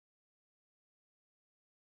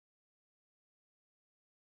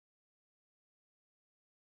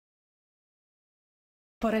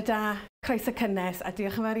Bore da, croeso cynnes a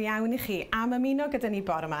diolch yn fawr iawn I chi am ymuno gyda ni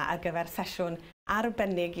bore yma ar gyfer sesiwn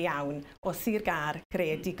arbennig iawn o Sir Gâr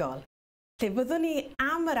Greadigol. Lle fyddwn ni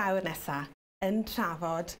am yr awr nesaf yn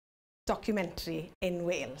trafod documentary in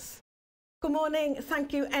Wales. Good morning,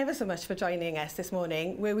 thank you ever so much for joining us this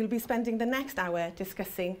morning, where we'll be spending the next hour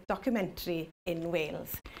discussing documentary in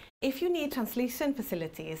Wales. If you need translation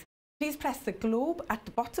facilities, please press the globe at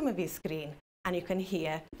the bottom of your screen and you can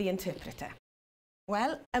hear the interpreter.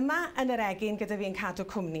 Wel, yma yn yr egin gyda fi'n cadw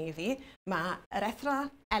cwmni I fi, mae'r Athro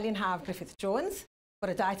Elin Gruffydd-Jones.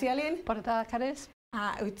 Bore da ti, Elin? Bore da, Carys.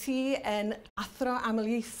 A wyt ti yn Athro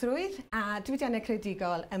Amaethyddol a digwyddiad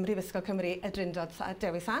creadigol ym Prifysgol Cymru y Drindod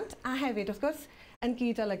Dewi Sant, a hefyd, wrth gwrs, yn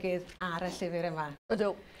gyd olygydd ar y llyfr yma.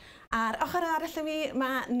 Ydw. A'r ochr arall I mi,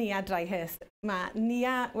 mae Nia Dryhurst. Mae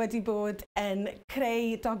Nia wedi bod yn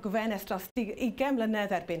creu dogfen ers dros 20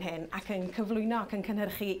 mlynedd erbyn hyn ac yn cyflwyno ac yn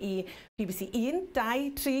cynhyrchu I BBC 1,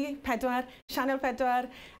 2, 3, 4, Chanel 4,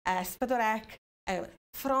 S4C,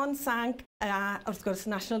 Ffron Sanc a wrth gwrs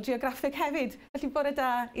National Geographic hefyd. Felly bore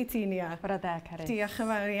da I ti, Nia. Bore da, Carys. Diolch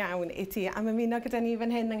yn fawr iawn I ti am ymuno gyda ni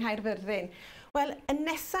fan hyn yng Nghaerfyrddin. Wel, y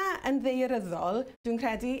nesaf yn ddeiryddol, dwi'n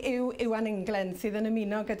credu yw Iwan England sydd yn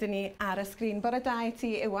ymuno gyda ni ar y sgrin. Bore da I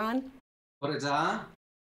ti, Iwan. Bore da.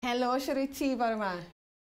 Helo, siwr wyt ti bore yma?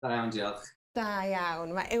 Da iawn, diolch. Da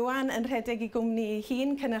iawn. Mae Iwan yn rhedeg I gwmni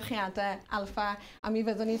hun cynhyrchiadau Alpha a mi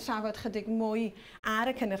fyddwn ni trafod chydig mwy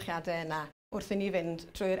ar y cynhyrchiadau yna wrth I ni fynd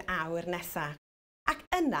drwy'r awr nesaf. Ac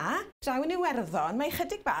yna, draw yn Iwerddon, mae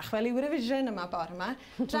chydig bach fel Eurovision yma bore yma.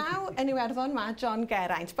 Draw yn Iwerddon mae John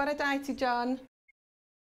Geraint. Bore da I ti, John?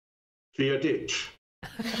 Clear ditch.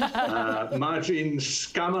 Margin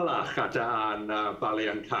scamalach at an bali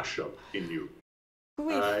yn casio unrhyw.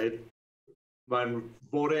 Gwych. Mae'n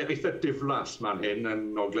bore eitha diflas ma'n hyn yn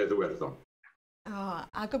Ogledd Iwerddon.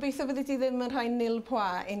 A gobeithio fyddi ti ddim yn rhoi nil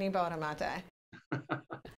pwa I ni bore yma, de?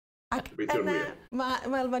 Ac yna,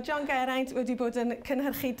 mae John Geraint wedi bod yn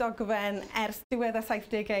cynhyrchu dogfen ers diwedd y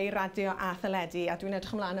 70au radio a theledu a dwi'n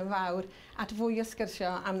edrych ymlaen yn fawr at fwy o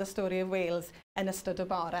sgyrsio am the story of Wales yn ystod y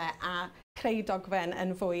bore a creu dogfen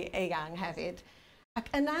yn fwy eang hefyd. Ac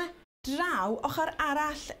yna, draw, ochr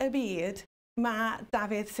arall y byd, mae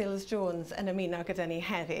Dafydd Sills-Jones yn ymuno gyda ni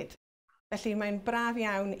hefyd. Felly mae'n braf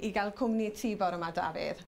iawn I gael cwmni ti bore yma,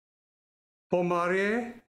 Dafydd. O Mae'r,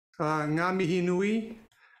 nga mi hinwi.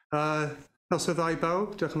 Nos o ddau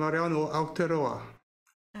bawb, diolch yn fawr iawn o Athro.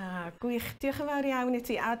 Gwych, diolch yn fawr iawn I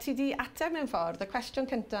ti. A ti di ateb mewn ffordd, y cwestiwn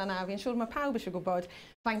cyntaf yna, fi'n siŵr mae pawb eisiau gwybod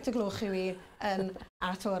faint o glwch yw I yn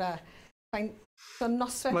Athro. So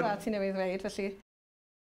noswaith fa ti newydd ddweud, felly?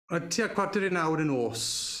 Tua 8:45 yn os.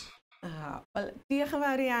 Wel, diolch yn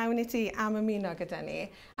fawr iawn I ti am ymuno gyda ni.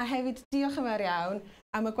 A hefyd, diolch yn fawr iawn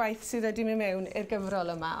am y gwaith sydd wedi mynd mewn i'r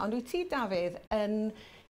gyfrol yma. Ond wyt ti, Dafydd,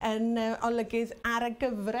 yn olygydd ar y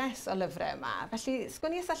gyfres o lyfrau yma. Felly,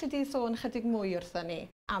 sgwn I os allu di sôn chydig mwy wrthon ni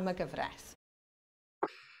am y gyfres?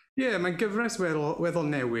 Ie, mae'n gyfres weddol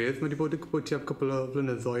newydd. Mae wedi bod yn gwybod tua cwbl o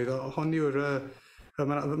flynyddoedd. Hon yw'r...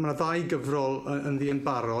 Mae ddau gyfrol yn ddyn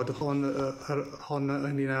barod. Hon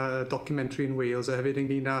ynglyn â documentary in Wales a hefyd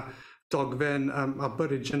ynglyn â dogfen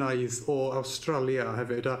Aborigines o Australia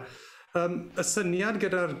hefyd. Y syniad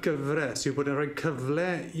gyda'r gyfres yw bod yn rhoi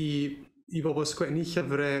cyfle I bobl sgwennu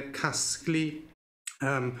llyfrau, casglu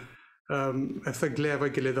erthyglau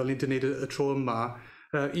efo'i gilydd fel ni'n gwneud y tro yma,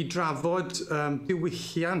 I drafod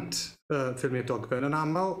diwylliant ffilmiau dogfen. Yn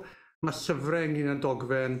aml, mae llyfrau ynglyn â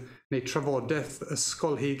dogfen neu trafodaeth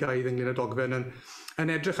ysgolheigaidd ynglyn â dogfen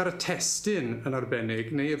yn edrych ar y testun yn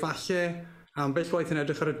arbennig, neu efallai ambell waith yn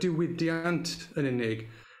edrych ar y diwydiant yn unig.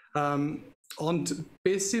 Ond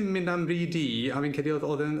beth sy'n mynd am ryd I, a fi'n credu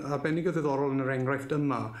oedd yn arbennig o ddiddorol yn yr enghraifft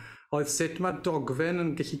yma, oedd sut mae dogfen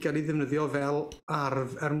yn gallu cael ei ddefnyddio fel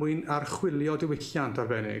arf mwyn archwilio diwylliant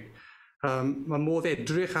arbennig. Mae modd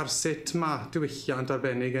edrych ar sut mae diwylliant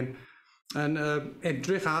arbennig yn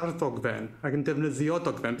edrych ar ddogfen ac yn defnyddio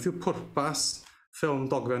dogfen. Beth yw pwrpas ffilm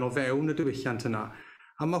dogfen o fewn y diwylliant yna.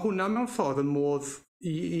 A mae hwnna mewn ffordd yn modd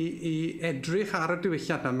I edrych ar y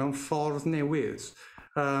diwylliant yna mewn ffordd newydd.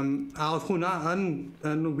 A oedd hwnna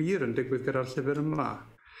yn wir yn digwydd gyda'r llyfr yma.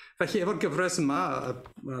 Felly, efo'r gyfres yma,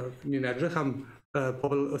 ni'n edrych am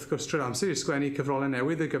pobl wrth gwrs trwy'r amser I sgwennu cyfrolau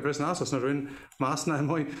newydd y gyfres yna, os yna rhywun mas na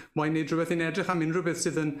moyn wneud rhywbeth i'n edrych am unrhyw beth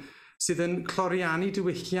sydd yn cloriannu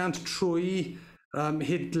diwylliant trwy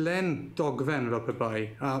hidlen dogfen fel pe bai.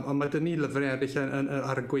 A mae dyn ni lyfrau eraill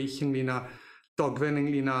ar y gweill ynglyn â dogfen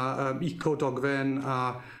ynglyn â eco-dogfen a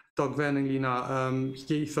dogfen ynglyn â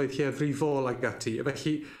ieithoedd llefrifol ag ati.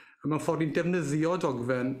 Felly, mewn ffordd ni'n defnyddio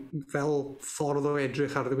dogfen fel ffordd o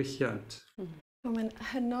edrych ar ddiwylliant. Mae'n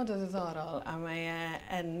hynod o ddiddorol a mae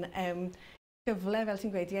yn gyfle, fel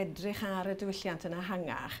ti'n gweud, i edrych ar y diwylliant yn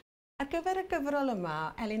ehangach. Ar gyfer y gyfrol yma,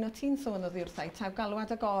 Elin, o ti'n sôn o ddiwrthau, taw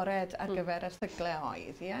galwad agored ar gyfer erthyglau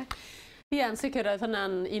oedd, ie? Ie, yn sicr oedd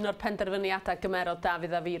hynna'n un o'r penderfyniadau gymerodd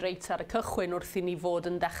Dafydd a fi reit ar y cychwyn wrth i ni fod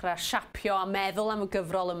yn dechrau siapio a meddwl am y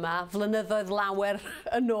gyfrol yma. Flynyddoedd lawer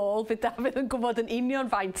yn ôl, fe Dafydd yn gwybod yn union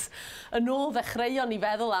faint yn ôl ddechreuon i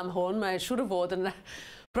feddwl am hwn. Mae'n siŵr o fod yn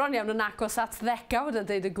bron iawn yn agos at ddegawd a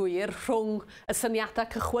dweud y gwir rhwng y syniadau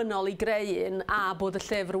cychwynnol i greu un a bod y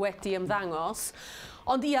llyfr wedi ymddangos.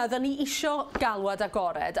 Ond ia, oedden ni isio galwad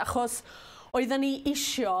agored achos oedden ni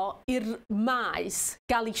isio i'r maes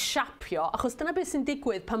gael ei siapio, achos dyna beth sy'n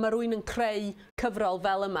digwydd pan mae rhywun yn creu cyfrol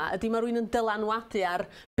fel yma, ydy mae rhywun yn dylanwadu ar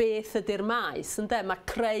beth ydy'r maes. Mae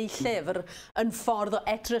creu llyfr yn ffordd o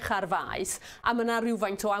edrych ar faes, a mae yna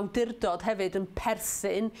rhywfaint o awdurdod hefyd yn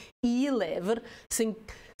perthyn i lyfr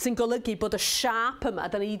sy'n golygu bod y siap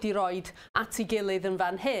yma, da ni wedi rhoi at ei gilydd yn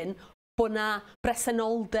fan hyn, bod yna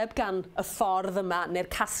bresenoldeb gan y ffordd yma neu'r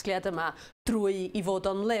casgliad yma drwy i fod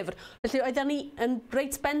o'n lyfr. Felly oedden ni yn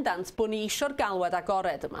reit bendant bod ni eisiau'r galwad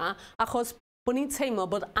agored yma achos bod ni'n teimlo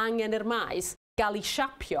bod angen i'r maes gael ei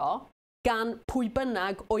siapio gan pwy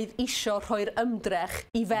bynnag oedd isio rhoi'r ymdrech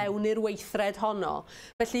i fewn i'r weithred honno.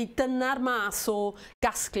 Felly dyna'r mas o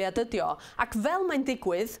gasgliad ydi o. Ac fel mae'n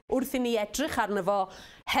digwydd, wrth i ni edrych arno fo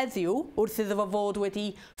heddiw, wrth iddo fo fod wedi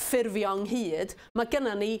ffurfio ynghyd, mae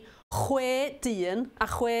gennym ni 6 dyn a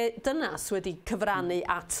 6 dynas wedi cyfrannu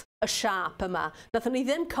at y siap yma. Nathon ni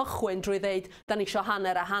ddim cychwyn drwy ddeud, da ni isio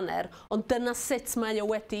hanner a hanner, ond dyna sut mae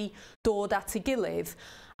o wedi dod at ei gilydd.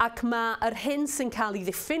 Ac mae'r hyn sy'n cael ei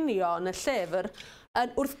ddiffinio yn y llyfr,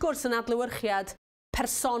 wrth gwrs yn adlewyrchiad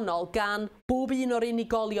personol gan bob un o'r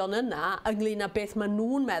unigolion yna ynglyn â beth maen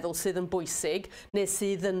nhw'n meddwl sydd yn bwysig neu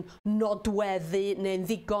sydd yn nodweddu neu'n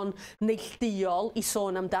ddigon neilltuol i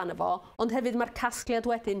sôn amdano fo, ond hefyd mae'r casgliad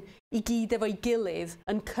wedyn i gyd efo'i gilydd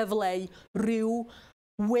yn cyfleu rhyw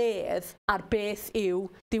wedd ar beth yw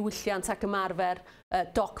diwylliant ac ymarfer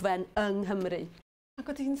dogfen yng Nghymru. Ac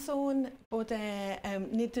o ti'n sôn bod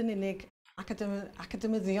nid yn unig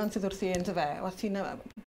academyddion sydd wrthi yn dy fe, o ti'n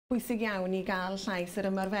bwysig iawn i gael llais yr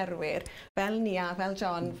ymarferwyr fel ni a fel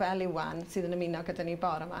John, fel Iwan sydd yn ymuno gyda ni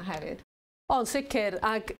bore yma hefyd. O'n sicr,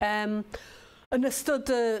 ac yn ystod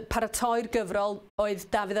paratoi'r gyfrol oedd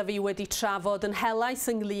Dafydd a fi wedi trafod yn helaeth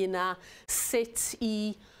ynglyn â sut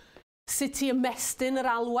i ymestyn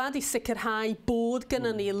yr alwad i sicrhau bod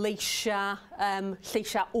gyda ni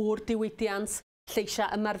lleisia o'r diwydiant, lleisia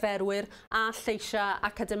ymarferwyr a lleisia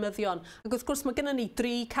academyddion. Ac wrth gwrs mae gennym ni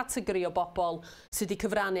 3 categori o bobl sydd wedi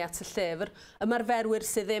cyfrannu at y llyfr. Ymarferwyr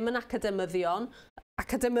sydd ddim yn academyddion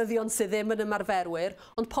sydd ddim yn ymarferwyr,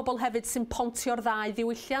 ond pobl hefyd sy'n pontio'r ddau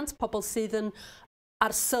ddiwylliant, pobl sydd yn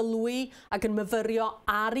arsylwi ac yn myfyrio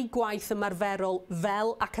ar ei gwaith ymarferol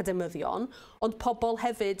fel academyddion, ond pobl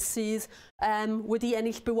hefyd sydd wedi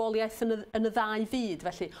ennill bywoliaeth yn y ddau fyd.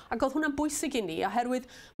 Felly. Ac oedd hwnna'n bwysig i ni, oherwydd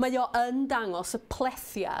mae o yn dangos y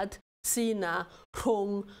plethiad sy'n yna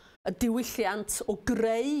rhwng y diwylliant o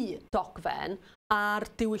greu dogfen a'r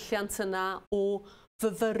diwylliant yna o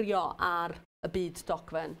fyfyrio ar y byd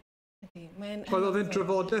dogfen. Oedd e'n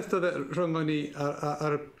drafodaeth rhwng ni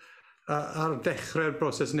ar dechrau'r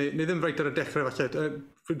broses, neu ddim reit ar y dechrau falle,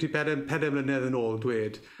 wedi 4 mlynedd yn ôl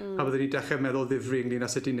dweud, a byddwn ni dechrau meddwl ddifri ynglyn â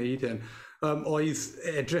sut i'n neud hyn, oedd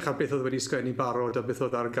edrych ar beth oedd wedi sgwennu barod a beth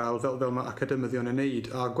oedd ar gael fel mae academyddion yn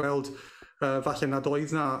neud, a gweld falle nad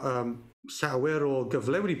oedd na llawer o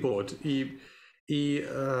gyfle wedi bod i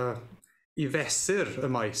fesur y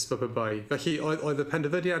maes fel bai. Felly oedd y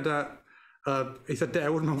penderfyniadau eitha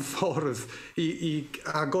dewr mewn ffordd i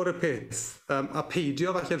agor y peth a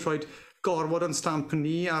peidio falle rhoi gorfod yn stamp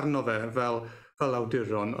ni arno fe fel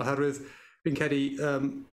awduron, oherwydd fi'n credu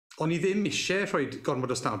o'n i ddim eisiau rhoi gormod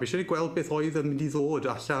o stamp, eisiau ni gweld beth oedd yn mynd i ddod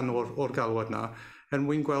allan o'r galwad na, er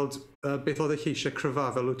mwyn gweld beth oedd y lleisiau cryfa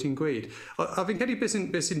fel wyt ti'n gweud. A fi'n credu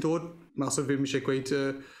beth sy'n dod mas o fi eisiau gweud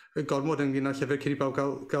gormod ynglyn â llyfr cyn i bawb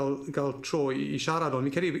gael tro i siarad, ond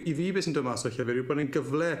fi'n credu i fi beth sy'n dod mas o llyfr yw bod yn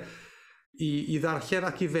gyfle i ddarllen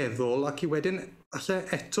ac i feddwl ac i wedyn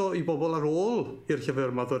eto i bobl ar ôl i'r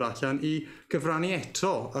llyfr yma ddod allan i gyfrannu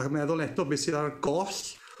eto a meddwl eto beth sydd ar goll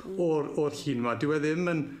o'r llun yma. Dyw e ddim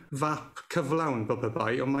yn fap cyflawn fel pe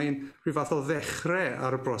bai, ond mae'n rhyw fath o ddechrau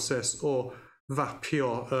ar y broses o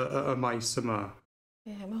fapio y maes yma.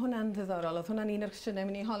 Ie, mae hwnna'n ddiddorol. Oedd hwnna'n un o'r cwestiynau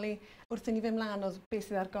mynd i holi wrth i ni ddim mlaen oedd beth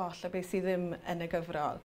sydd ar goll a beth sydd ddim yn y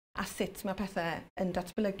gyfrol. a sut mae pethau yn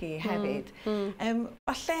datblygu hefyd.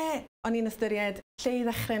 Falle o'n i'n ystyried lle i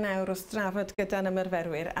ddechrau nawr wrth drafod gyda'n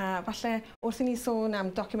ymarferwyr, a falle wrth i ni sôn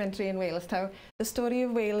am documentary in Wales, taw The Story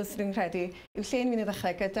of Wales, rwy'n credu, yw lle ni'n mynd i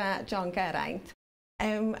ddechrau gyda John Geraint,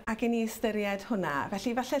 ac i ni ystyried hwnna.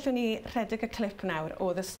 Felly falle llwn ni rhedeg y clip nawr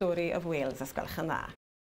o The Story of Wales, os gwelwch yn dda.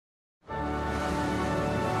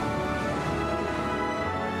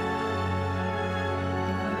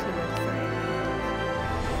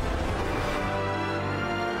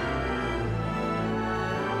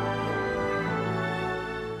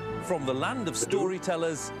 From the land of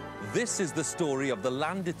storytellers, this is the story of the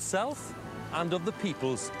land itself and of the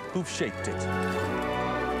peoples who've shaped it.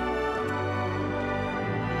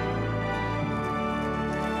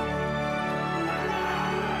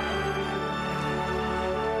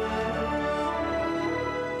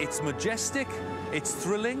 It's majestic, it's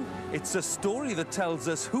thrilling, it's a story that tells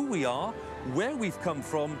us who we are, where we've come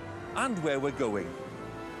from, and where we're going.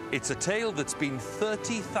 It's a tale that's been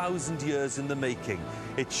 30,000 years in the making.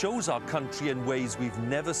 It shows our country in ways we've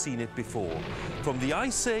never seen it before. From the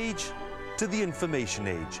Ice Age to the Information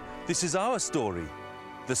Age, this is our story,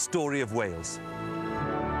 the story of Wales.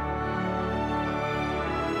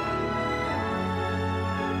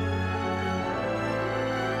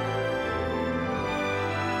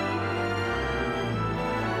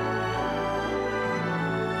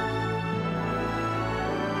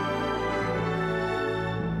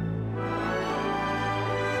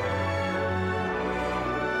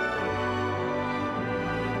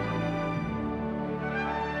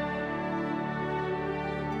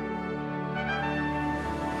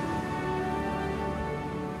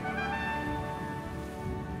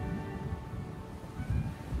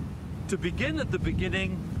 To begin at the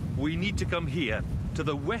beginning, we need to come here, to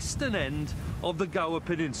the western end of the Gower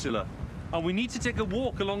Peninsula, and we need to take a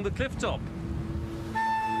walk along the cliff top.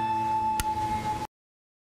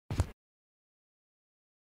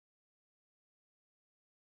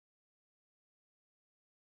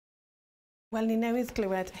 Wel, ni newydd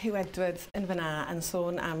glywed Hugh Edwards yn fyna yn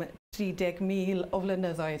sôn am 30,000 o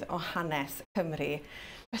flynyddoedd o hanes Cymru.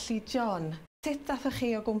 Felly, John, sut dathoch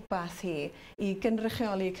chi o gwmpas hi i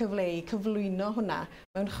gynrychioli, cyflwyno hwnna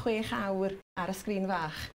mewn 6 awr ar y sgrin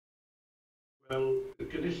fach? Wel, y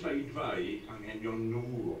gynulleidfau anghenion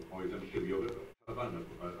nhw oedd yn lliwio cyfan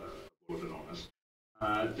bod yn onest.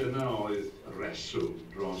 A dyna oedd y reswm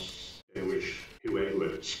dros dewis Hugh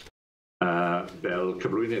Edwards fel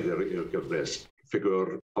cyflwynydd i'r gyfres.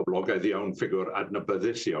 Ffigwr poblogaidd iawn, ffigwr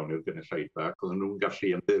adnabyddus iawn i'r gynulleidfa, ac oedden nhw'n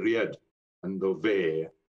gallu ymddiried ynddo fe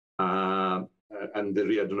yn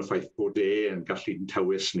ddiried yn y ffaith bod yn gallu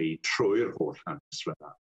tywys ni trwy'r holl hanes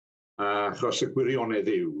fyna. Achos y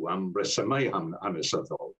gwirionedd yw, am resymau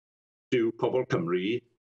hanesyddol, dyw pobl Cymru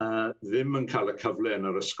ddim yn cael y cyfle yn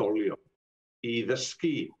yr ysgolion i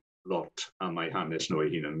ddysgu lot am eu hanes nhw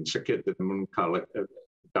eu hunain. Yn sicr, ddim yn cael y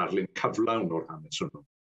darlun cyflawn o'r hanes hwnnw.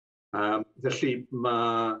 Felly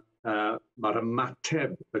mae'r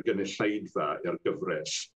ymateb y gynulleidfa i'r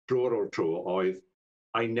gyfres dro'r o'r tro oedd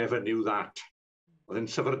I never knew that. Oedd yn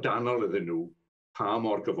syfrdanol iddyn nhw pa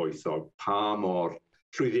mor gyfoethog, pa mor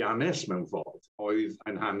llwyddiannus mewn ffordd oedd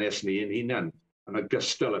ein hanes ni yn hunain yn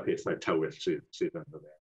ogystal â pethau tywyll sydd ynddo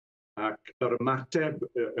fe. Ac yr ymateb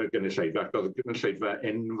y gynulleidfa, ac oedd y gynulleidfa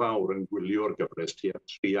enfawr yn gwylio'r gyfres, tua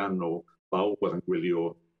 300 o bawb oedd yn gwylio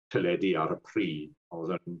teledu ar y pryd,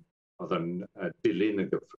 oedd yn dilyn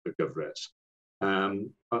y gyfres.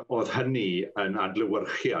 Oedd hynny yn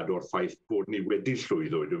adlewyrchiad o'r ffaith bod ni wedi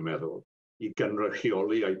llwyddo, dwi'n meddwl, i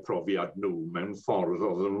gynrychioli eu profiad nhw mewn ffordd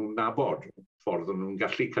oedden nhw'n nabod, ffordd oedden nhw'n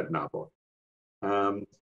gallu cydnabod.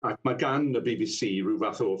 Ac mae gan y BBC rhyw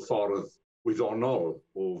fath o ffordd wyddonol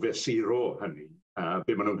o fesuro hynny,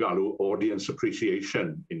 be maen nhw'n galw Audience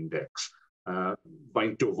Appreciation Index,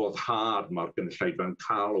 faint o foddhad mae'r gynulleidfa'n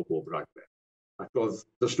cael o bob raglen. Ac oedd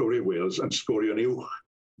The Story of Wales yn sgorio'n uwch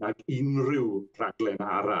nag unrhyw raglen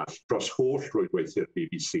arall dros holl rwydweithio'r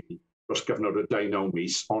BBC, dros gyfnod y 19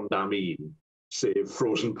 mis, ond am un, sef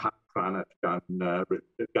Frozen Planet gan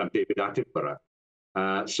David Attenborough.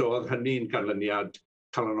 So oedd hynny'n canlyniad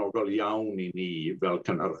calonogol iawn i ni fel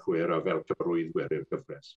cynhyrchwyr a fel cyfarwyddwyr i'r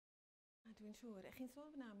gyfres. Dwi'n siŵr, chi'n sôn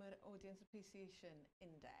fyna am yr Audience Appreciation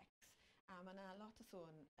Index, a mae yna lot o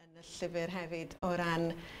sôn yn y llyfr hefyd o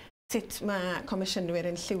ran sut mae comisiynwyr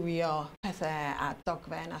yn lliwio pethau a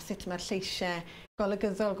dogfen a sut mae'r lleisiau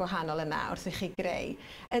golygyddol gwahanol yna wrth i chi greu.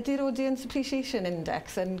 Ydy'r Audience Appreciation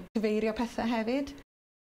Index yn cyfeirio pethau hefyd?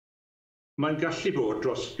 Mae'n gallu bod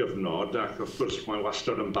dros gyfnod, ac wrth gwrs mae'n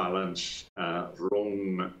wastad yn balans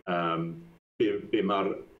rhwng be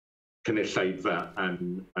mae'r cynulleidfa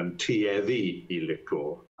yn tueddu I lico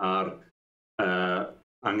ar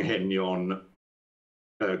anghenion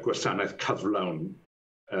gwasanaeth cyflawn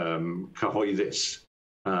cyhoeddus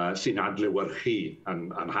sy'n adlewyrchu yn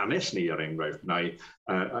hanes ni er enghraifft neu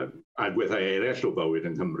agweddau eraill o bywyd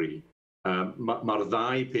yng Nghymru. Mae'r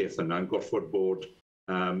ddau peth yna'n gorfod bod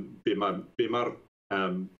be mae'r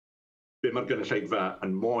gynulleidfa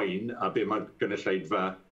yn moyn a be mae'r gynulleidfa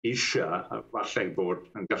eisiau falle bod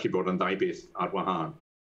yn gallu bod yn ddau beth ar wahân.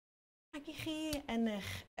 Ac I chi yn eich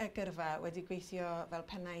gyrfa wedi gweithio fel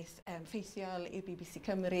pennaeth ffeithiol i'r BBC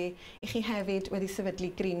Cymru, I chi hefyd wedi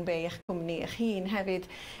sefydlu Green Bay eich cwmni, eich hun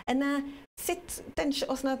hefyd. Yna,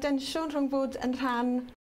 os yna densiwn rhwng bod yn rhan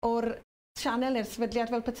o'r sianel neu'r sefydliad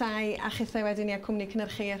fel petai a chithau wedyn i'r cwmni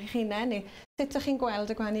cynhyrchu eich hunain, neu sut ydych chi'n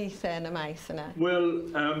gweld y gwahaniaethau yn y maes yna? Wel,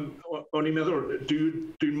 o'n i'n meddwl,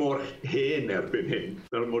 dwi'n mor hen erbyn hyn,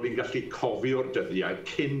 fel mod i'n gallu cofio'r dyddiau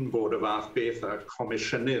cyn bod y fath beth a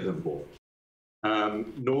comisiynydd yn bod.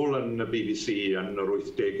 Nôl yn y BBC yn yr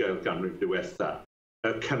 80au ganrif diwetha,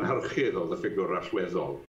 y cynhyrchydd oedd y ffigwr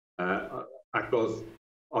allweddol. Ac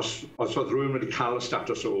os oedd rhywun wedi cael y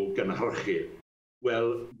statws o gynhyrchydd,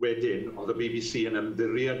 wel, wedyn, oedd y BBC yn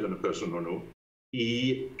ymddiried yn y person hwnnw I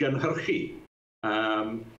gynhyrchu.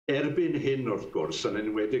 Erbyn hyn, wrth gwrs, yn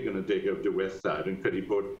enwedig yn y degawd diwetha, dwi'n credu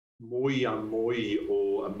bod mwy a mwy o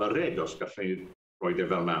ymyrred, os gallai roi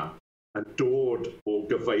fel yna, yn dod o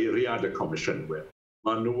gyfeiriad y comisiynwyr.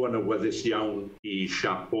 Maen nhw yn awyddus iawn I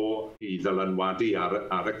siapo, I ddylanwadu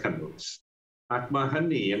ar y cynnwys. Ac mae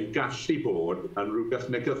hynny yn gallu bod yn rhywbeth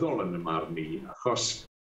negyddol yn y marn ni, achos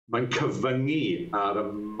mae'n cyfyngu ar y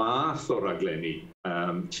math o raglenni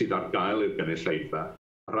sydd ar gael i'r gynulleidfa,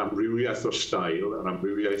 yr amrywiaeth o stael, yr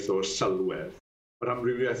amrywiaeth o sylwedd, yr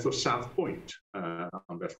amrywiaeth o safbwynt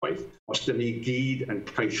ambell waith. Os dyn ni gyd yn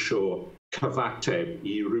ceisio cyfateb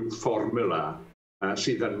I ryw fformula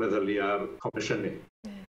sydd yn meddylu ar comisiynu.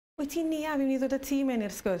 Wyt ti'n nia fi'n ddod y tîm mewn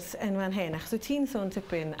i'r sgwrs yn fan hyn, achos wyt ti'n sôn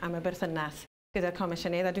tipyn am y berthynas gyda'r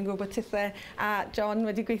comisiynydd, a dwi'n gwybod tithau a John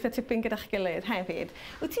wedi gweithio tipyn gyda'ch gilydd hefyd.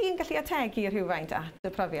 Wyt ti'n gallu ategu rhywfaint at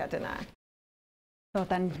y profiad yna?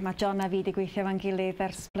 Mae John a fi wedi gweithio fan gilydd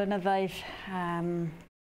ers blynyddoedd a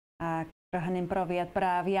roedd hynny'n brofiad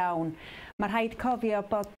braf iawn. Mae rhaid cofio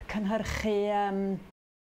bod cynhyrchu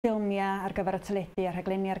ffilmiau ar gyfer y teledu a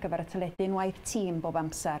rhaglenni ar gyfer y teledu yn waith tîm bob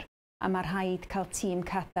amser. A mae rhaid cael tîm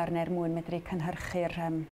cadarn mwyn medru cynhyrchu'r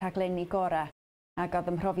rhaglenni gorau. Ac oedd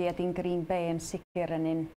ymhrofiad i'n Green Bay yn sicr yn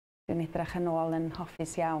un dwi'n edrych yn ôl yn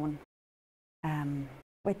hoffus iawn.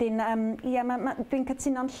 Wedyn, dwi'n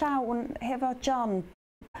cytuno'n llawn hefo John.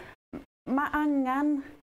 Mae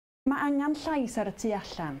angen llais ar y tu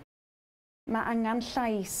allan. Mae angen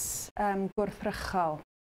llais gwrthrychol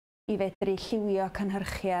I fedru lliwio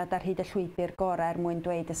cynhyrchiad ar hyd y llwybr gorau mwyn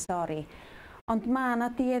dweud y stori. Ond mae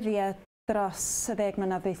yna dueddiad dros y 10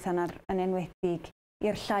 mlynedd dwytha yn enwedig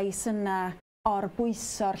i'r llais yna o'r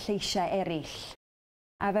bwyso'r lleisiau eraill.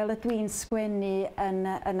 A fel ydw i'n sgwennu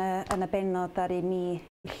yn y benod ar I mi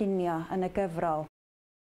llunio yn y gyfrol,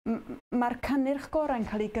 mae'r cynnyrch gorau'n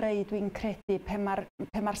cael ei greu dwi'n credu pe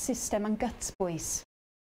mae'r system yn gytbwys,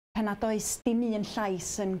 pe nad oes dim un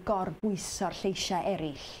llais yn gorbwyso'r lleisiau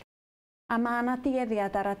eraill. A mae yna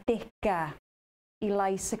dueddiad ar adegau I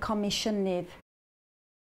lais y comisiynydd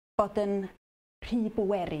bod yn rhy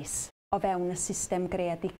bwerus o fewn y system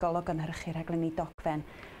greadigol o gynhyrchu rhaglenni Ddogfen.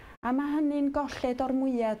 A mae hynny'n golled o'r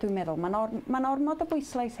mwyaf, dwi'n meddwl. Mae'n ormod o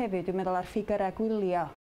bwyslais hefyd, dwi'n meddwl, ar ffigurau gwylio.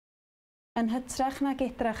 Yn hytrach nag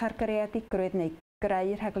edrych ar greadigrwydd neu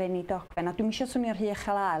greu rhaglenni Ddogfen, a dwi'n eisiau swnio'r rhy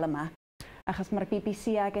uchel yma, achos mae'r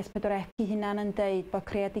BBC ag S4C hunan yn deud bod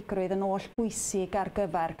creadigrwydd yn oll bwysig ar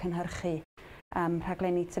gyfer cynhyrchu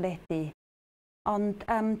rhaglenni teledu. Ond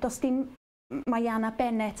does dim... Mae Anna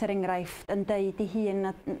Bennett er enghraifft yn deud I hun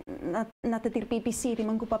nad ydy'r BBC ddim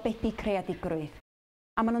yn gwybod beth I creadigrwydd.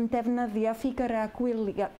 A maen nhw'n defnyddio ffigurau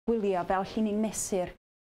gwylio fel llun ni'n mesur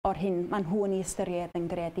o'r hyn maen nhw'n I ystyried yn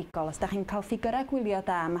greadigol. Os da chi'n cael ffigurau gwylio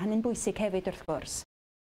da, mae hynny'n bwysig hefyd wrth gwrs.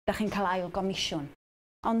 Da chi'n cael ail gomisiwn.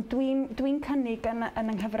 Ond dwi'n cynnig yn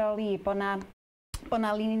yng nghyfrol I bod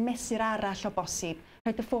na lun mesur arall o bosib.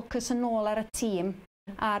 Rhaid y ffocws yn ôl ar y tîm,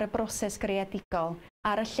 ar y broses greadigol,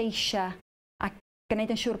 ar y lleisiau, a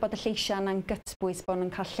gwneud yn siŵr bod y lleisiau yna'n gytbwys bod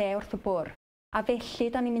nhw'n cael lle wrth y bwr. A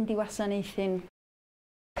felly, da ni'n mynd I wasanaethu'n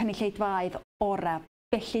cynulleidfaidd ora.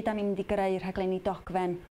 Felly, da ni'n mynd I greu rhaglenni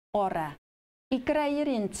Ddogfen ora. I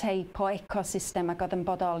greu'r un teip o ecosystem ac oedd yn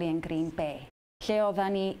bodoli yn Green Bay. Lle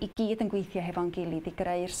oedden ni I gyd yn gweithio hefo'n gilydd I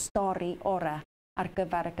greu'r stori ora ar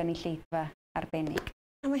gyfer y gynulleidfa arbennig.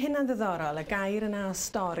 A mae hynna'n ddiddorol, y gair yna o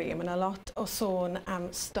stori. Mae yna lot o sôn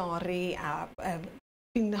am stori a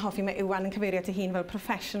fi'n hoffi mae Iwan yn cyfeirio at ei hun fel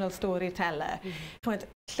professional storyteller. Chymod,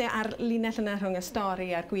 lle ar linell yna rhwng y stori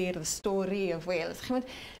a'r gwir, the story of Wales. Chymod,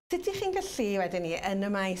 sut ych chi'n gallu wedyn ni yn y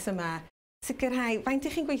maes yma sicrhau, faint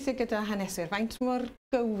ych chi'n gweithio gyda haneswyr, faint mor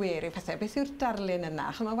gywir yw pethau, beth yw'r darlun yna?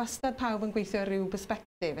 Chymod, mae wastad pawb yn gweithio rhyw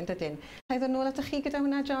bersbectif yn dydyn. Lla ddod nôl at chi gyda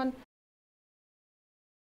hwnna, John?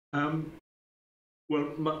 Wel,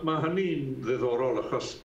 mae hynny'n ddiddorol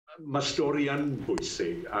achos mae stori yn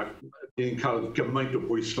bwysig ac ni'n cael gymaint o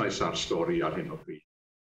bwyslais ar stori ar hyn o bryd.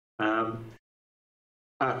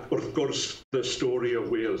 Ac wrth gwrs, the story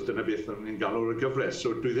of Wales, dyna beth ni'n galw'r gyfres,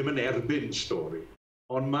 so dwi ddim yn erbyn stori.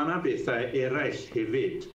 Ond mae yna bethau eraill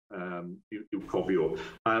hefyd i'w cofio.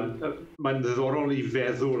 Mae'n ddiddorol i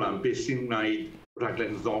feddwl am beth sy'n gwneud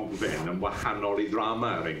rhaglen ddogfen yn wahanol i ddrama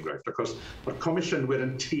er enghraifft, achos mae'r comisiynnwyr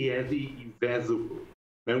yn tueddu i feddwl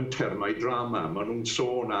mewn termau drama. Maen nhw'n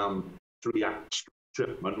sôn am three-act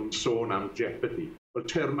structure, maen nhw'n sôn am jeopardy. Wel,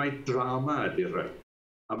 termau drama ydy'r rhaid.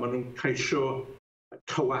 A maen nhw'n ceisio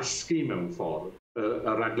cywasgu mewn ffordd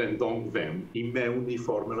y rhaglen ddogfen i mewn i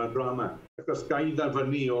fformula drama. Achos gai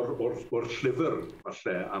ddafynnu o'r llyfr,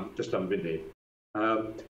 falle, just am funud,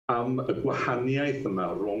 am y gwahaniaeth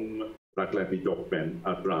yma rhwng rhaglen ddogfen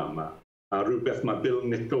a drama. A rhywbeth mae Bill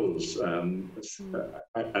Nichols yn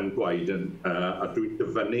gwaed a dwi'n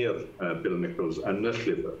dyfynnu'r Bill Nichols yn y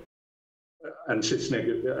llyfr. Yn Saesneg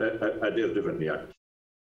ydy'r dyfyniad.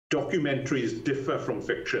 Documentaries differ from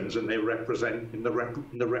fictions and they represent in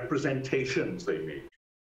the representations they make.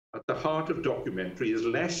 At the heart of documentary is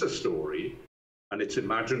less a story and its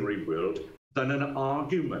imaginary world than an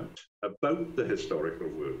argument about the historical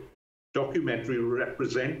world. Documentary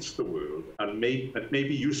represents the world and it may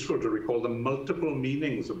be useful to recall the multiple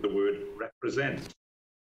meanings of the word represent.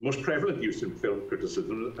 The most prevalent use in film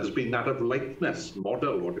criticism has been that of likeness,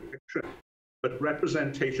 model or depiction. But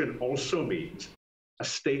representation also means a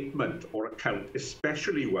statement or account,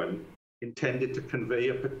 especially one intended to convey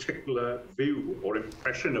a particular view or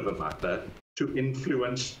impression of a matter to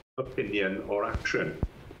influence opinion or action.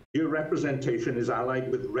 Here, representation is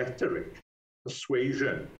allied with rhetoric,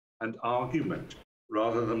 persuasion, and argument,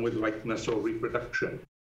 rather than with likeness or reproduction.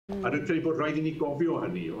 A dwi'n credu bod rhaid I ni gofio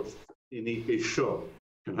hynny wrth I ni geisio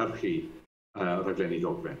cynhyrchu rhaglenni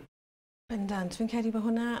ddogfen. Bendant, fi'n credu bod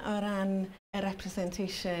hwnna o ran y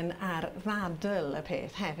representation a'r ddadl y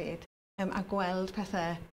peth hefyd, a gweld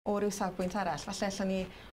pethau o ryw safbwynt arall. Falle allan ni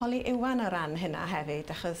holi Iwan o ran hynna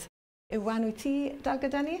hefyd, achos Iwan, wyt ti dal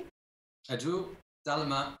gyda ni? Ydw, dal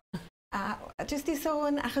yma. A jyst I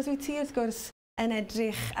sôn, achos wyt ti wrth gwrs yn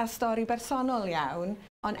edrych ar stori bersonol iawn,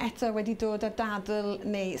 ond eto wedi dod ar dadl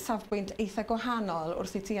neu safbwynt eitha gwahanol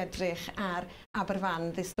wrth I ti edrych ar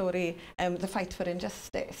Aberfan, the story, the fight for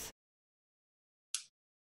injustice.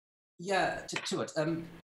 Ie, ti'n gwybod,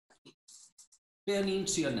 be o'n i'n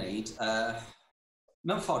trio wneud,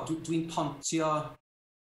 mewn ffordd, dwi'n pontio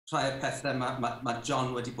rhai o'r pethau mae John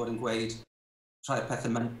wedi bod yn gweud, rhai o'r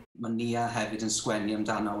pethau mae Nia hefyd yn sgwennu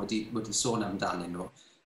amdano, wedi sôn amdanyn nhw.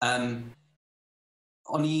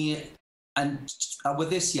 O'n i yn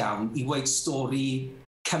awyddus iawn I weid stori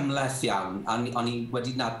cymleth iawn, a o'n I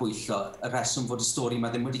wedi nadbwyllo y reswm fod y stori mae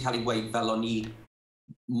ddim wedi cael ei weid fel o'n I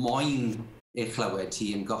moyn ei chlywed hi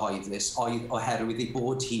yn gyhoeddus oedd oherwydd ei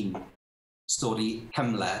bod hi'n stori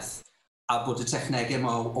cymleth a bod y technegau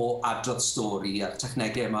yma o adrodd stori a'r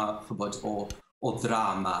technegau yma o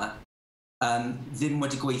ddrama ddim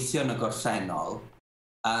wedi gweithio yn y gorffennol.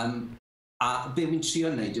 A be wy'n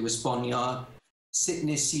trio wneud yw esbonio sut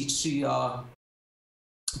nes I trio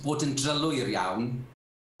bod yn drylwyr iawn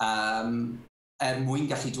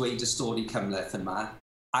mwyn gallu dweud y stori cymleth yma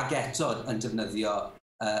ac eto yn defnyddio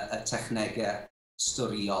y technegau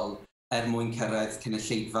storiol mwyn cyrraedd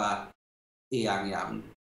cynulleidfa eang iawn.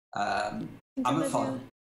 Am y ffordd,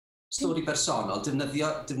 stori bersonol,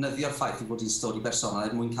 defnyddio'r ffaith I bod hi'n stori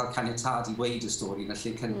bersonol mwyn cael caniatad I weid y stori yn y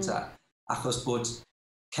lle cyntaf, achos bod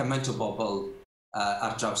cymaint o bobl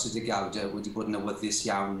ar draws y degawdau wedi bod yn awyddus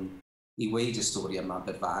iawn I weid y stori yma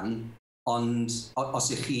Aberfan, ond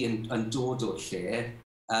os ych chi yn dod o'r lle,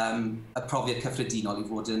 y profiad cyffredinol I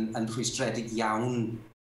fod yn rhwystredig iawn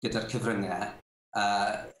gyda'r cyfryngau,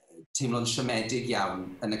 teimlo'n siomedig iawn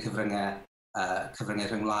yn y cyfryngau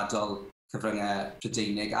rhyngwladol, cyfryngau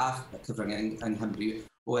Prydeinig a cyfryngau yng Nghymru,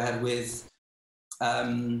 oherwydd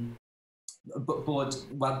bod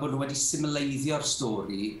nhw wedi symleiddio'r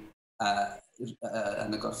stori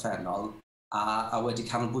yn y gorffennol a wedi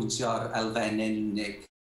canolbwyntio ar elfennau unig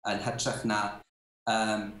yn hytrach na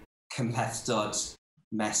cymhlethdod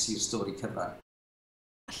mesu'r stori cyfan.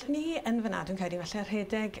 Allwn ni yn fyna, dwi'n credu, falle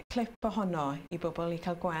rhedeg clip ohono I bobl I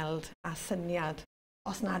cael gweld a syniad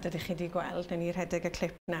os nad ydych chi wedi gweld, neu ni rhedeg y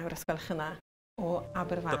clip nawr os gwelwch yna o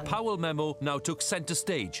Aberfan. The Powell memo now took centre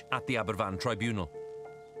stage at the Aberfan Tribunal.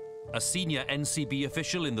 A senior NCB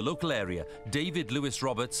official in the local area, David Lewis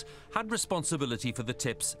Roberts, had responsibility for the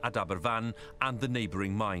tips at Aberfan and the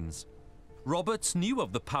neighbouring mines. Roberts knew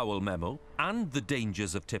of the Powell memo and the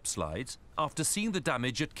dangers of tip slides after seeing the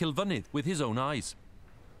damage at Cilfynydd with his own eyes.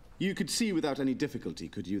 You could see without any difficulty,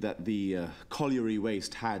 could you, that the colliery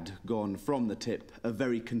waste had gone from the tip a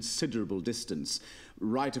very considerable distance,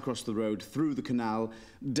 right across the road, through the canal,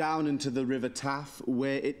 down into the River Taff,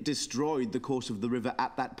 where it destroyed the course of the river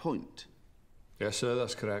at that point? Yes, sir,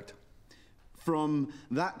 that's correct. From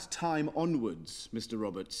that time onwards, Mr.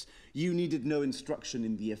 Roberts, you needed no instruction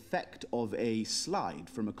in the effect of a slide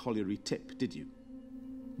from a colliery tip, did you?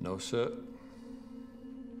 No, sir.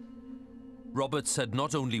 Roberts had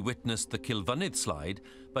not only witnessed the Cilfynydd slide,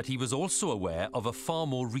 but he was also aware of a far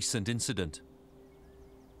more recent incident.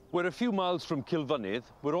 We're a few miles from Cilfynydd.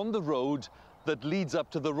 We're on the road that leads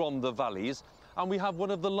up to the Rhondda valleys, and we have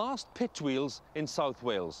one of the last pit wheels in South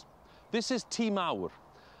Wales. This is Mae'r,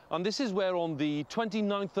 and this is where on the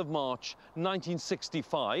 29th of March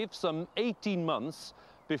 1965, some 18 months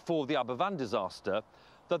before the Aberfan disaster,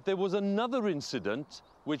 that there was another incident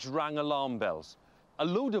which rang alarm bells. A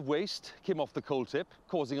load of waste came off the coal tip,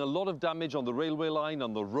 causing a lot of damage on the railway line,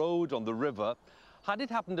 on the road, on the river. Had it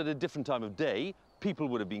happened at a different time of day, people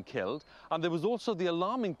would have been killed, and there was also the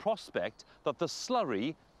alarming prospect that the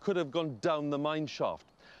slurry could have gone down the mine shaft.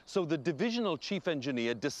 So the divisional chief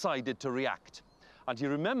engineer decided to react, and he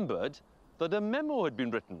remembered that a memo had been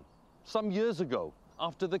written some years ago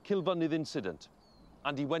after the Cilfynydd incident,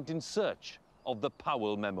 and he went in search of the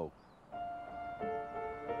Powell memo.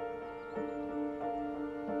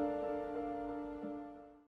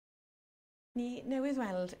 Ni newydd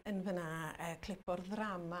weld yn fyna clip o'r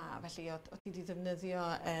ddrama, felly o ti wedi defnyddio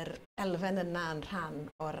yr elfen yna yn rhan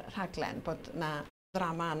o'r rhaglen, bod na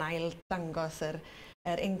ddrama yn ail dangos yr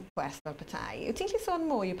inquest fel petai. Wyt ti'n gallu sôn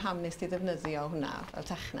mwy pam nes ti ddefnyddio hwnna fel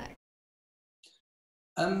techneg?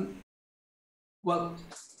 Wel,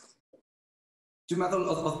 dwi'n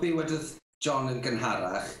meddwl oedd be wedodd John yn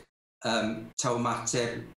gynharach, taw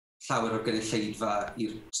ymateb llawer o'r gynulleidfa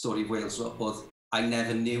i'r stori Wales oedd I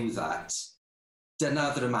never knew that.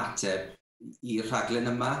 Dyna oedd yr ymateb i'r rhaglen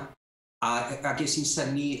yma, a ges i'n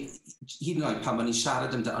synnu, hyd yn oed pan o'n i'n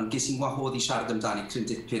siarad amdano, ond ges i'n wahodd i siarad amdano cryn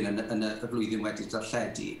dipyn yn y flwyddyn wedi'r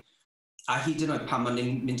darlledu. A hyd yn oed pan o'n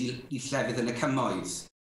i'n mynd i llefydd yn y cymoedd,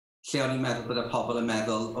 lle o'n i'n meddwl bod y pobl yn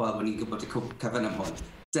meddwl, wel, o'n i'n gwybod y cyfan am hwn.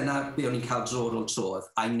 Dyna be o'n i'n cael dro ar ôl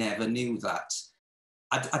trodd, I never knew that.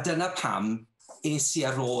 A dyna pam es i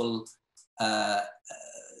ar ôl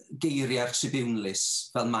geiriau'r tribunlus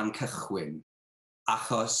fel man cychwyn,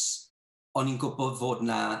 achos o'n i'n gwybod fod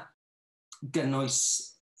na gynnwys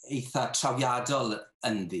eitha trawiadol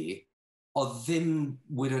ynddi, o ddim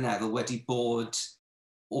wirioneddol wedi bod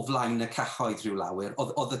o flaen y cyhoedd rhyw lawer.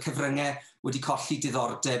 Oedd y cyfryngau wedi colli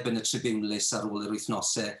diddordeb yn y tribunlus ar ôl yr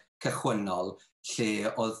wythnosau cychwynnol, lle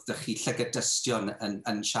oedd chi llygydystion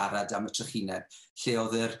yn siarad am y trychineb, lle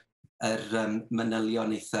oedd yr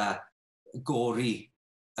manylion eitha gori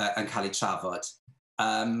yn cael ei trafod.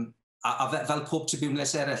 A fel pob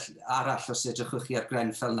tribunlus arall, os edrychwch chi ar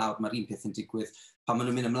Grenfell nawr, mae'r un peth yn digwydd. Pan maen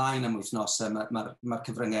nhw'n mynd ymlaen am wythnosau, mae'r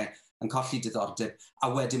cyfryngau yn colli diddordeb, a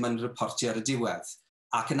wedyn maen nhw'n reportio ar y diwedd.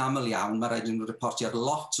 Ac yn aml iawn, mae rhaid nhw'n reportio ar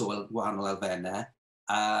lot o wahanol elfennau,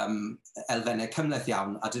 elfennau cymleth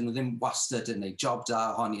iawn, a dyn nhw ddim wastad yn gwneud job da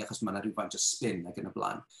ohoni, achos mae yna rhywfaint o spin ac yn y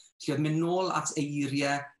blaen. Felly oedd mynd nôl at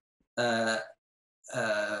eiriau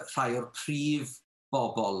rhai o'r prif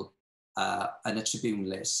bobl yn y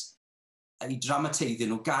tribunlus, i dramateiddio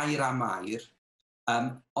nhw Gair a Mae'r,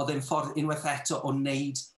 oedd e'n ffordd unwaith eto o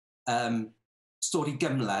wneud stori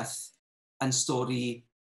gymleth yn stori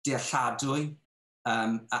dealladwy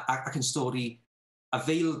ac yn stori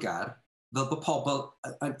afeilgar, fel bod pobl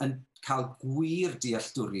yn cael gwir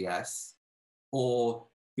dealltwriaeth o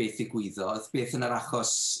beth ddigwyddodd, beth yn yr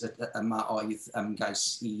achos yma oedd ymgais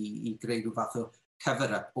i greu rhyw fath o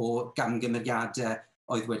cover-up o gamgymeriadau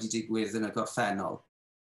oedd wedi digwydd yn y gorffennol.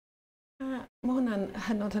 Mae hwnna'n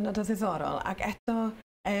hynod o ddiddorol, ac eto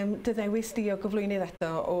dyddewis di o gyflwynydd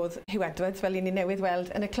eto oedd Hywedwyd, fel i ni newydd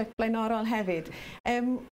weld yn y clip blaenorol hefyd.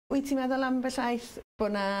 Wyt ti'n meddwl am bellaeth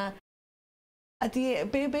bod na...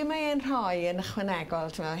 Be mae e'n rhoi yn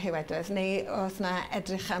ychwanegol, Hywedwyd, neu os na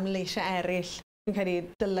edrych am leisiau eraill dwi'n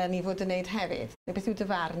credu dylen ni fod yn gwneud hefyd? Neu beth yw dy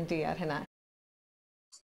farn di ar hynna?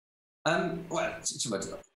 Wel, ti'n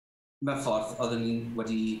meddwl, mewn ffordd, oedden ni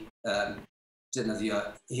wedi defnyddio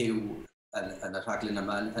Hyw yn y rhaglen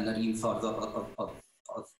yma, yn yr un ffordd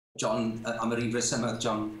oedd John, am yr un resymau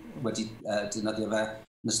John wedi defnyddio fe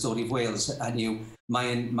yn y stori of Wales, hynny yw,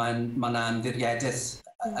 mae'n anddiriadaeth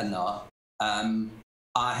yno,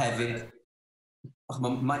 a hefyd,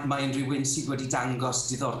 mae unrhyw un sydd wedi dangos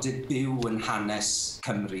diddordeb byw yn hanes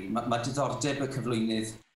Cymru. Mae diddordeb y cyflwynydd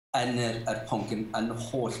yn yr pwnc yn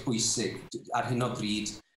holl bwysig. Ar hyn o bryd,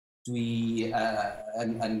 dwi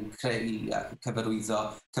yn creu cyfarwyddo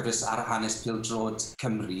cyfres ar hanes pêl-drod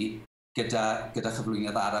Cymru gyda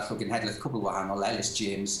chyflwynydd arall o genhedlaeth cwbl wahanol, Ellis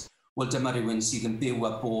James. Wel, dyma rhywun sydd yn byw a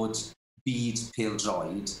bod byd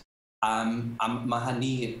pêl-droed. A mae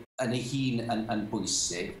hynny yn ei hun yn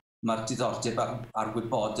bwysig. Mae'r diddordeb ar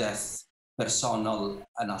wybodaeth bersonol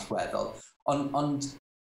yn allweddol. Ond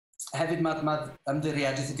hefyd mae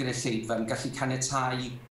ymddiriadaeth y gynulleidfa yn gallu caniatáu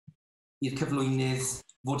i'r cyflwynydd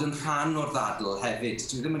fod yn rhan o'r ddadl hefyd.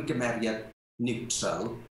 Dwi ddim yn gymeriad neutral.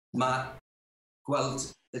 Mae gweld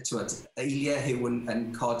eiliau hyw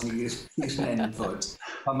yn codi'r nenfwd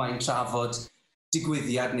pan mae'n trafod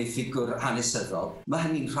digwyddiad neu ffigwr hanesyddol. Mae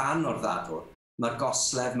hynny'n rhan o'r ddadl. Mae'r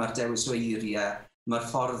goslef, mae'r dewis o eiriau, mae'r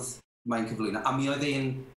ffordd mae'n cyflwyno. A mi oedd e'n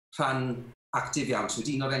rhan actif iawn. So,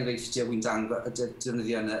 un o'r enghreifftiau wy'n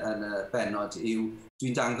defnyddio yn y benod yw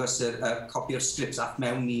dwi'n dangos y copi'r sgript ath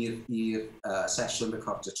mewn i'r sesiwn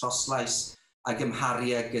recordio troslais a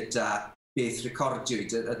gymhariau gyda beth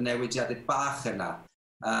recordiwyd, y newidiadau bach yna.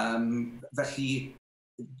 Felly,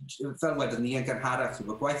 fel wedyn ni yn gynharach,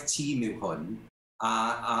 mae gwaith tîm yw hwn, a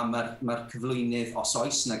mae'r cyflwynydd, os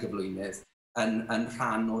oes yna gyflwynydd, yn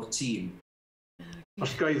rhan o'r tîm.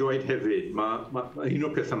 Os ga i ddweud hefyd, mae un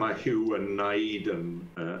o'r pethau mae Hugh yn wneud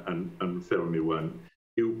yn ffilm yw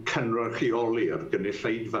cynrychioli'r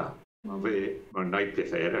gynulleidfa. Mae'n wneud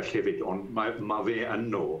pethau eraill hefyd, ond mae fe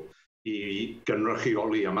yno i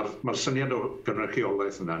gynrychioli, a mae'r syniad o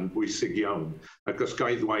gynrychiolaeth yna'n bwysig iawn. Ac os ga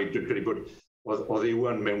i ddweud, dwi'n credu bod oedd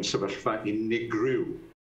Iwan mewn sefyllfa unigryw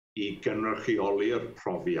i gynrychioli'r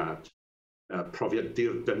profiad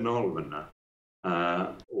dirdynol yna.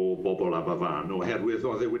 O bobl a fan, oherwydd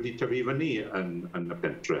oedd e wedi tyfu fyny yn y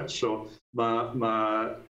pentre. So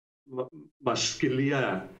mae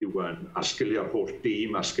sgiliau Iwan, a sgiliau'r holl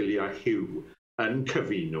dîm, a sgiliau Hugh yn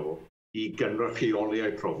cyfuno i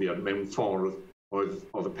gynrychioliau profiad mewn ffordd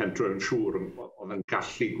oedd y pentre yn siŵr oedd yn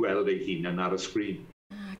gallu gweld ei hunain ar y sgrin.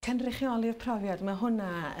 Cynrychioli'r profiad, mae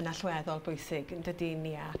hwnna yn allweddol bwysig yn dydy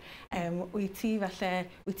Nia. Wyt ti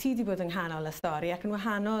wedi bod yng nghanol y stori ac yn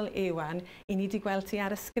wahanol Iwan, i ni wedi gweld ti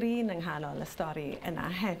ar y sgrin yng nghanol y stori yna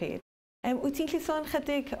hefyd. Wyt ti'n gallu sôn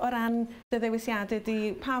chydig o ran dy ddewisiadau di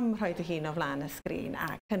pam rhoi dy hun o flaen y sgrin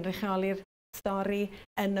a cynrychioli'r stori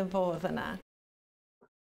yn y fodd yna?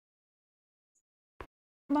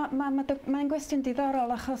 Mae'n gwestiwn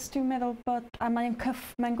diddorol achos dwi'n meddwl bod, a mae'n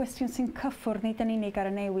gwestiwn sy'n cyffwrdd nid yn unig ar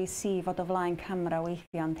y newis i fod o flaen camera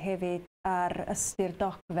weithio, ond hefyd ar ystyr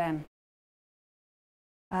dogfen.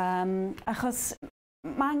 Achos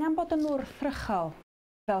mae angen bod yn wrthrychol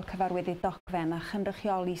fel cyfarwyddyd dogfen a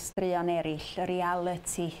chynrychioli straeon eraill, y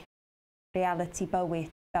reality bywyd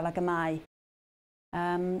fel ag y mae.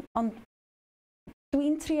 Ond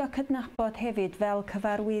dwi'n trio cydnabod hefyd fel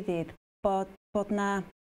cyfarwyddydd bod na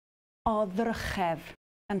oddrychef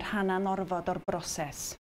yn rhan anorfod o'r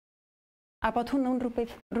broses. A bod hwnnw'n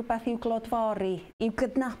rhywbeth i'w glodfori, i'w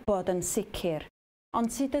gydnabod yn sicr. Ond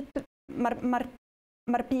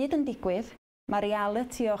mae'r byd yn digwydd, mae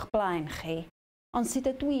reality o'ch blaen chi, ond sut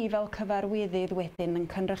ydw i fel cyfarwyddydd wedyn yn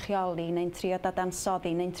cynrychioli neu'n trio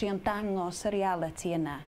dadansoddi neu'n trio'n dangos y reality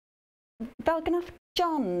yna. Fel gnaeth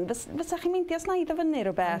John, fysa chi'n meindio os na i ddyfynnu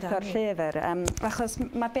rhywbeth o'r llyfr, achos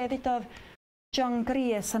mae be ddudodd John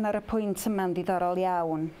Greadigol yn ar y pwynt yma'n ddiddorol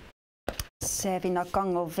iawn, sef un o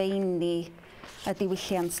gongl feini y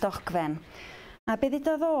diwylliant dogfen. A be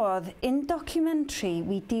ddudodd oedd, in documentary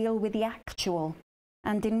we deal with the actual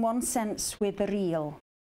and in one sense with the real.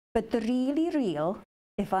 But the really real,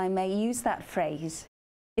 if I may use that phrase,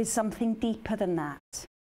 is something deeper than that.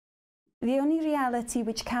 The only reality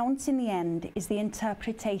which counts in the end is the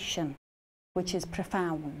interpretation, which is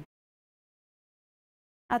profound.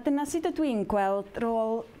 A dyna sydd ydw i'n gweld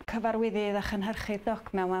rôl cyfarwyddydd a chynhyrchydd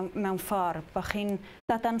mewn ffordd, bod chi'n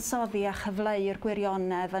dadansoddi a chyfleu'r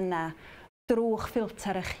gwirionedd yna drwy'ch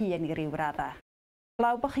ffilter eich hun i ryw raddau.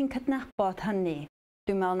 Blaw bod chi'n cydnabod hynny,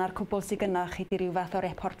 dwi'n meddwl na'r cwbl sydd gynnwch chi di ryw fath o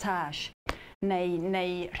reportage,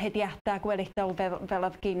 neu rhediadau gweledol fel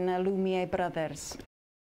oedd gyn Lumiere Brothers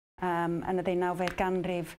yn y 19th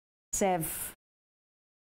ganrif, sef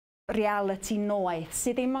reality noeth,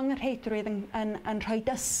 sydd ddim ond rheidrwydd yn rhoi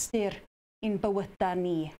ystyr i'n bywydau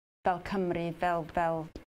ni fel Cymru, fel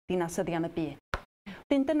dinasyddion y byd.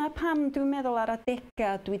 Dyn dyna pam dwi'n meddwl ar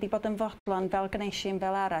adegau dwi wedi bod yn fodlon fel gwnes i'n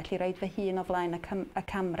fel arall i roed fy hun o flaen y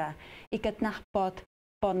camera i gydnabod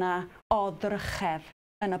bod yna odrychef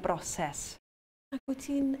yn y broses. Ac wyt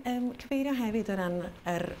ti'n cyfeirio hefyd o ran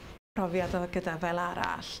yr profiad o gyda fel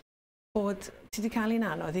arall, bod ti wedi cael un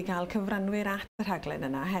anodd i gael cyfrannwyr at y rhaglen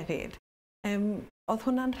yna hefyd. Oedd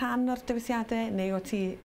hwnna'n rhan o'r dewisiadau neu o ti,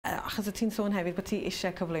 achos o ti'n sôn hefyd bod ti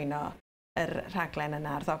eisiau cyflwyno yr rhaglen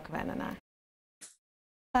yna, yr ddogfen yna?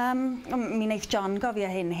 Mi wneith John gofio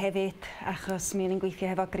hyn hefyd, achos mi o'n i'n gweithio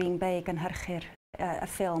hefo Green Bay gynhyrchu'r y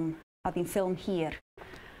ffilm. Oedd hi'n ffilm hir.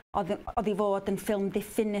 Oedd hi fod yn ffilm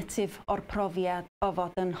definitif o'r profiad o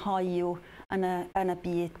fod yn hoiw yn y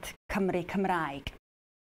byd Cymru Cymraeg.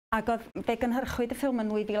 Ac oedd fe gynhyrchwyd y ffilm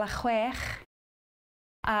yn 2006,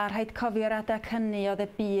 a rhaid cofio'r adeg hynny oedd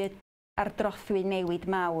y byd ar drothwy newid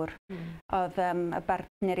mawr. Oedd y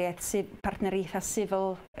partneriaethau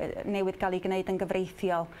sifil newydd gael ei gwneud yn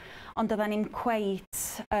gyfreithiol. Ond doedden ni'n cweit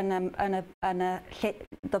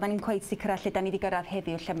sicr lle da ni wedi gyrraedd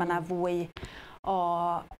heddiw, lle mae yna fwy o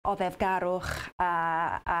ddefgarwch a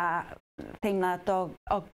teimlad o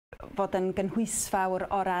fod yn gynhwysfawr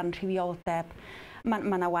o ran rhywioldeb. Mae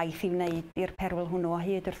yna waith i wneud i'r perwyl hwnnw o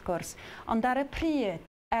hyd wrth gwrs. Ond ar y pryd,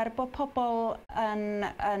 bod pobl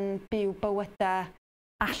yn byw bywydau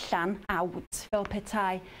allan, out, fel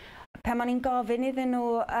petai, pan o'n i'n gofyn iddyn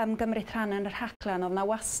nhw gymryd rhan yn yr rhaglen, oedd yna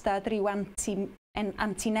wastad rhyw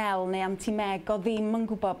anti-nel neu anti-meg o ddim yn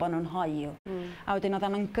gwybod bod nhw'n hoiw. A wedyn oedd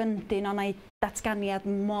yn gyndyn o'n ei datganiad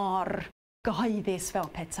mor gyhoeddus fel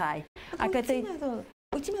petai. Wyt ti'n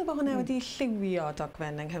meddwl bod hwnna wedi lliwio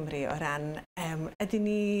dogfen yng Nghymru o ran, ydyn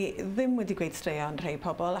ni ddim wedi gweud straeon rhai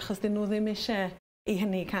pobl achos dyn nhw ddim eisiau i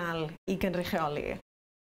hynny cael i gynrychioli?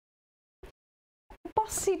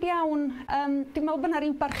 Bosib iawn. Dwi'n meddwl bod yna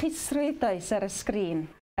rhyw barchusrwydd oes ar y sgrin.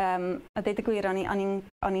 A dweud y gwir,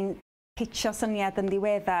 o'n i'n pitio syniad yn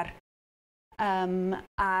ddiweddar.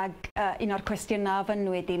 Ag un o'r cwestiynau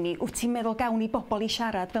ofynnwyd i mi, wyt ti'n meddwl gawn i bobl i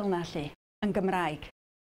siarad fel yna lle, yn Gymraeg?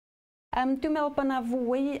 Dwi'n meddwl bod yna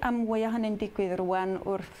fwy a mwy o hynny'n digwydd rwan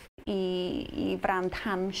wrth i Brand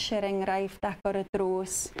Hampshire enghraifft agor y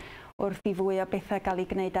drws, wrth i fwy o bethau gael ei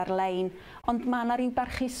gwneud ar-lein. Ond mae yna rhyw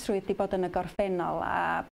barchusrwydd wedi bod yn y gorffennol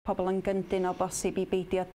a pobl yn gyndyn o bosib i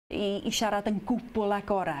beidio i siarad yn gwbl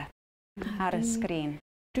agorad ar y sgrin.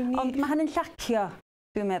 Ond mae hynny'n llacio,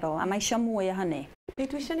 dwi'n meddwl, a mae eisiau mwy o hynny. Be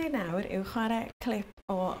dwi eisiau gwneud nawr yw chwarae clip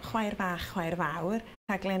o Chwaer Bach, Chwaer Fawr,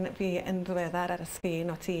 rhaglen fi yn ddiweddar ar y sgrin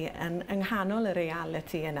o ti yn nghanol y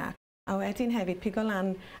reality yna. A wedyn hefyd pigo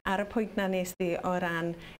lan ar y pwynt na nes di o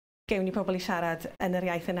ran gewn ni pobl i siarad yn yr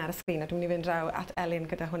iaith yna ar y sgrin, a dwi'n mynd i fynd draw at Elin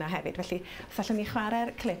gyda hwnna hefyd. Felly, os allwn ni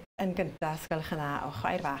chwarae'r clip yn gyntaf, sgwylwch yna, o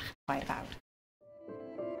Chwaer Bach, Chwaer Fawr.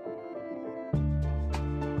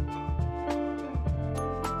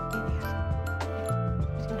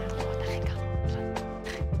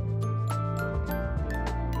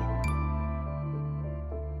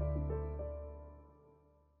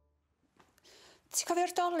 Ti'n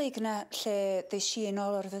cofio'r dolyg yna lle ddeis i yn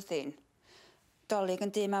ôl o'r fyddin? Dolyg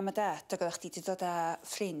yn dy mam a dat, ac oeddech chdi wedi dod â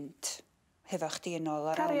ffrind hefo chdi yn ôl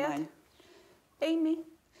o'r Almaen. Amy?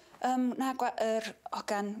 Na, yr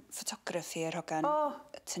hogan ffotograffi, yr hogan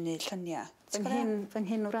tynnu lluniau. Fy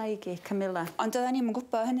nhyn wraig i, Camilla. Ond oedden ni'n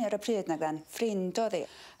gwybod hynny ar y pryd na gan, ffrind oedd hi.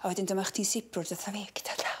 A wedyn dyma chdi'n sibrwr dda fi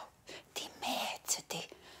gyda llaw. Di met ydi,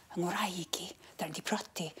 yng ngwraig i, da ni di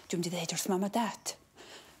prodi, dwi'n mynd i ddeud wrth mam a dat.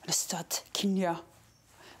 Yn ystod cinio.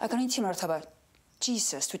 Ac o'n i'n teimlo wrth o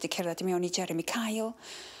Jesus, dwi wedi cerdded i mewn i Jeremy Kyle.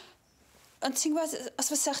 Ond ti'n gwybod, os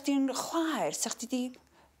fysa chdi'n chwaer, sa chdi di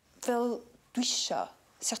fel dwi isio,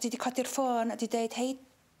 sa chdi di codi'r ffôn a di dweud, hei,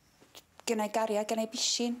 gennau gariad, gennau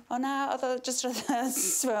bisin. O na, oedd o just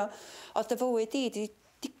oedd y fywyd i di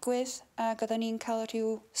digwydd, ac oedden ni'n cael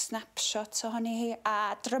rhyw snapshot ohoni hi,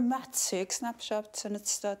 a dramatic snapshot yn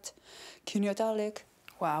ystod cinio dolyg.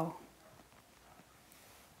 Waw.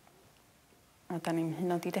 A da ni'n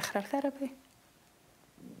hyn o di dechrau'r therapi.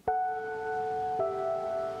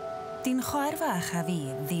 Di'n chwaer fach a fi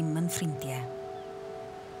ddim yn ffrindiau.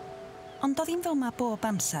 Ond oedd hi'n fel ma bob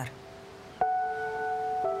amser.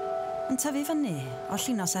 Yn tyfu fyny o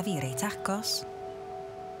llunos a fi reit agos.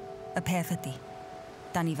 Y peth ydi,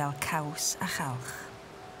 da ni fel caws a chalch.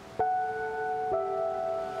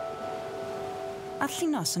 A'r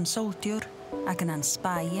llunos yn soldiwr ac yna'n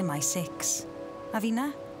sbai MI6. A fi na?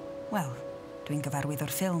 Wel, dwi'n gyfarwyddwr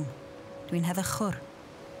ffilm. Dwi'n heddychwr.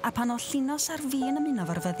 A pan o llunos ar fi yn ymuno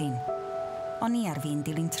fo'r fyddin, o'n i ar fi'n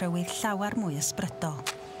dilyn trywydd llawer mwy ysbrydol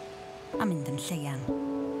a mynd yn lleian.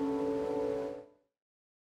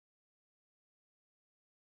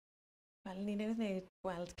 Ni newydd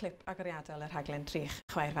gweld clip agoriadol y rhaglen Drych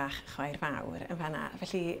Chwaer Fach, Chwaer Fawr yn fanna.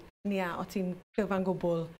 Felly, Nia, o ti'n gyfan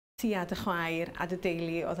gwbl ti a dy chwaer a dy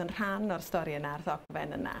deulu oedd yn rhan o'r stori yna, a'r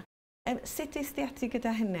ddogfen yna. Sut eist ti ati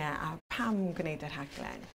gyda hynny a pam gwneud y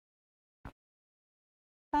rhaglen?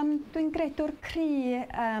 Dwi'n gredw'r cry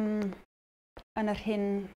yn yr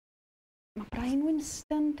hyn. Mae Brian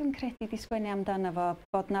Winston, dwi'n credu, di sgwennu amdano fo,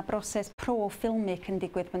 bod na broses pro-ffilmic yn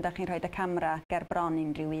digwydd pan da chi'n rhoi y camera ger bron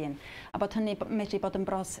unrhyw un. A bod hynny medru bod yn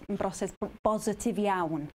broses positif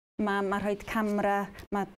iawn. Mae rhoi camera,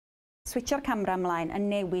 mae switcho'r camera ymlaen yn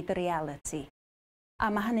newid y reality. A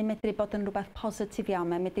mae hynny medru bod yn rhywbeth positif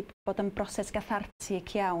iawn. Mae medru bod yn broses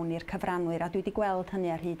gathartig iawn i'r cyfranwyr. A dwi wedi gweld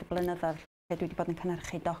hynny ar hyd y blynyddoedd lle dwi wedi bod yn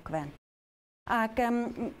cynhyrchu Ddogfen. Ac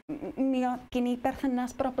mi gen i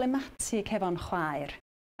berthynas problematig hefo'n chwaer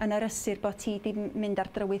yn yr ystyr bod ti wedi mynd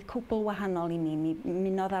ar drywydd cwbl wahanol i mi. Mi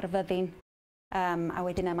munodd ar fyddin a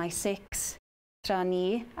wedyn MI6 tra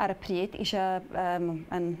ni ar y pryd eisiau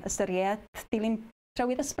yn ystyried dilyn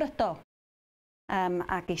trywydd ysbrydol.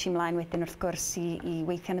 Ac eisiau ymlaen wedyn wrth gwrs i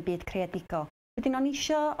weithio yn y byd creadigol. Wedyn o'n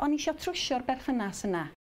eisiau trwsio'r berthynas yna.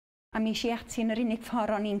 A mi eisiau ati yn yr unig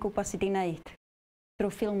ffordd o'n i'n gwybod sydd wedi'i wneud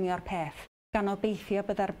drwy ffilmio'r peth. Gan obeithio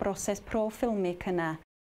byddai'r broses pro-ffilmic yna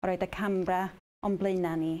o roed y camera o'n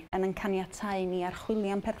blaena ni yn caniatáu ni ar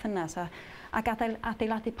chwilio'n perthynas ac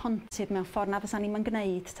adeiladu pontydd mewn ffordd na fysa ni'n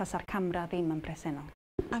gwneud tasa'r camera ddim yn bresennol.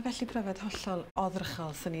 A felly pryfed hollol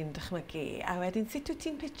oddrychol sy'n ni'n dychmygu. A wedyn, sut wyt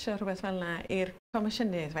ti'n pitio rhywbeth fel yna i'r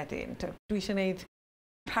comisiynydd wedyn? Dwi eisiau gwneud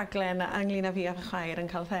rhaglen ynglyn â fi a fy chwaer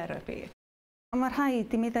yn cael therapi. Mae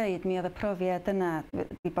rhaid i mi ddeud, mi oedd y profiad yna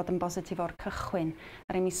wedi bod yn bositif o'r cychwyn.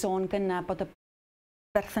 A mi sôn gyna bod y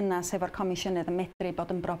berthynas efo'r comisiynydd yn medru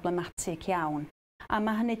bod yn problematig iawn. A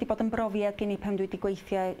mae hynny wedi bod yn brofiad gen i pan dwi wedi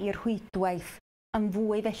gweithio i'r rhwydwaith yn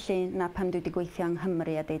fwy felly na pan dwi wedi gweithio yng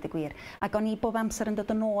Nghymru a deud y gwir. Ac o'n i bob amser yn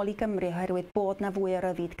dod yn ôl i Gymru oherwydd bod na fwy o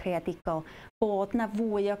ryddid creadigol, bod na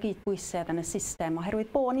fwy o gydbwysedd yn y system,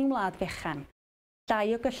 oherwydd bod ni'n wlad fechan.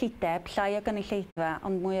 Llai o gyllideb, llai o gynulleidfa,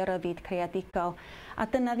 ond mwy o ryddid creadigol. A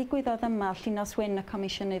dyna ddigwyddodd yma llunos wyn y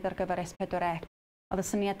comisiynydd ar gyfer S4C. Oedd y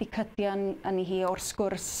syniad i cydio yn hi o'r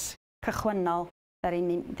sgwrs cychwynnol, dar i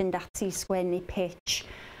fynd ati i sgwennu pitch.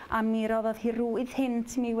 A mi roddodd hi rwydd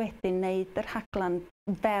hynt mi wedyn wneud yr rhaglen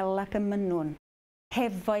fel ac ymynwn,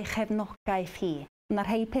 hefo'i chefnogaeth hi. Yna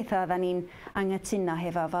rhai pethau oedden ni'n anghytuno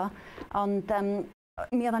hefo fo, ond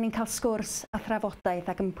mi oedden ni'n cael sgwrs a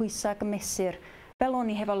thrafodaeth ac yn pwyso ac yn mesur. Fel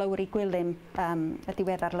o'n i hefo Lowri Gwilym, y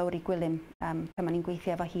diweddar Lowri Gwilym, pan o'n i'n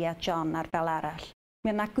gweithio efo hi a John ar fel arall.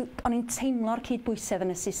 O'n i'n teimlo'r cydbwysedd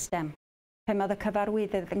yn y system, pan oedd y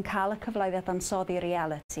cyfarwyddwr yn cael y cyfle i ddadansoddi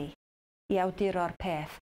reality, i awduro'r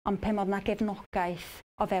peth, ond pan oedd na gefnogaeth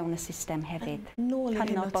o fewn y system hefyd. Nôl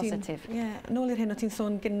i'r hyn o ti'n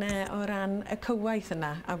sôn gynne o ran y cywaith yna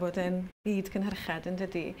a bod yn byd cynhyrchad yn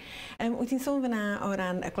dydi. Wyt ti'n sôn fyna o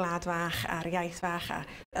ran y gwlad fach a'r iaith fach a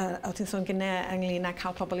o ti'n sôn gynne ynglyn â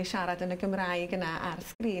cael pobl i siarad yn y Gymraeg yna ar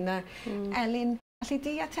sgrin. Elin, allu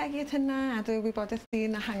di ategiad hynna a dy wybodaeth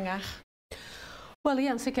di'n ahangach? Wel,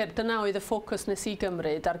 ia'n sicr, dyna oedd y ffocws nes i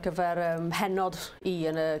gymryd ar gyfer henod i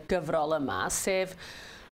yn y gyfrol yma, sef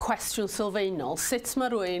cwestiwn sylfaenol, sut mae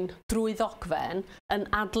rwy'n drwy ddogfen yn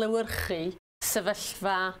adlewyrchu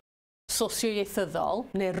sefyllfa socio-ieithyddol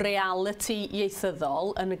neu reality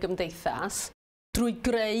ieithyddol yn y gymdeithas drwy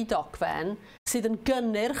greu dogfen sydd yn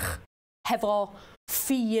gynnyrch hefo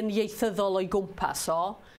ffin ieithyddol o'i gwmpas o,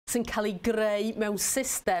 sy'n cael ei greu mewn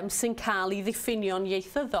system sy'n cael ei ddiffinio'n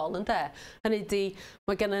ieithyddol, ynde? Hynny ydi,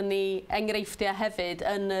 mae gennym ni enghreifftiau hefyd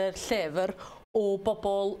yn y llyfr o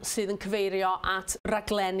bobl sydd yn cyfeirio at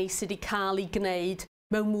raglenni sydd wedi cael ei gwneud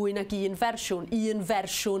mewn mwy nag un fersiwn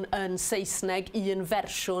yn Saesneg, un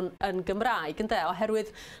fersiwn yn Gymraeg, ynde?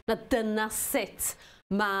 Oherwydd na dyna sut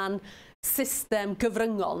mae'n system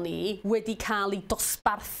gyfryngol ni wedi cael ei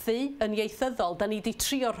dosbarthu yn ieithyddol. Da ni wedi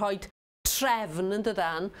trio rhoi trefn yn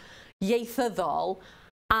dydan ieithyddol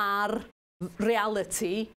ar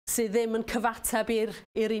reality sydd ddim yn cyfateb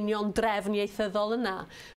i'r union drefn ieithyddol yna.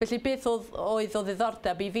 Felly beth oedd o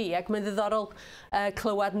ddiddordeb i fi, ac mae'n ddiddorol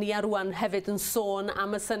clywed ni ar rwan hefyd yn sôn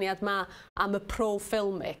am y syniad yma am y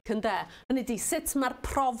pro-ffilmic, ynde? Hynny ydi, sut mae'r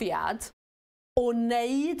profiad o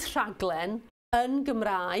wneud rhaglen yn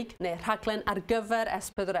Gymraeg, neu rhaglen ar gyfer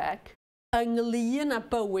S4C, ynglyn â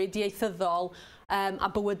bywyd ieithyddol a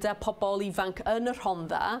bywydau pobl ifanc yn y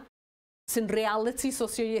Rhondda, sy'n reality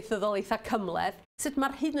socio-ieithyddol eitha cymleth, sut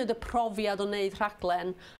mae'r hyd yn oed y profiad o wneud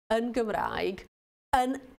rhaglen yn Gymraeg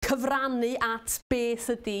yn cyfrannu at beth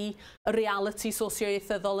ydy y reality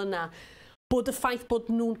socio-ieithyddol yna. Bod y ffaith bod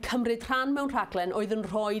nhw'n cymryd rhan mewn rhaglen oedd yn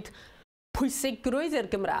rhoi pwysigrwydd i'r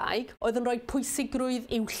Gymraeg, oedd yn rhoi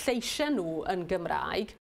pwysigrwydd i'w lleisiau nhw yn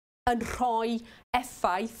Gymraeg, yn rhoi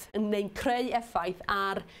effaith, yn creu effaith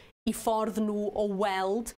ar i ffordd nhw o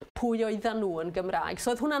weld pwy oedden nhw yn Gymraeg.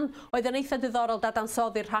 So oedd yn eitha diddorol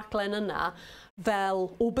dadansoddi'r rhaglen yna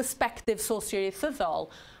fel o bersbectif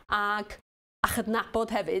socio-ieithyddol ac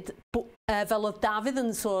chydnabod hefyd, fel oedd Dafydd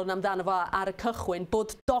yn sôn amdano fo ar y cychwyn,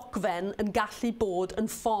 bod dogfen yn gallu bod yn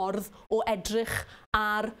ffordd o edrych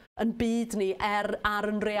ar yn byd ni, ar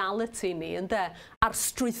yn reality ni, a'r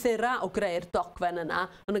strwythura o greu'r dogfen yna,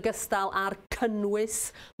 yn ogystal â'r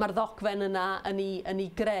cynnwys mae'r dogfen yna yn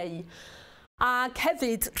ei greu. Ac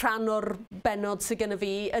hefyd, rhan o'r benod sydd gennym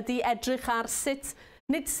fi ydy edrych ar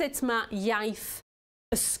nid sut mae iaith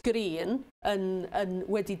y sgrin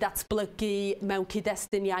wedi datblygu mewn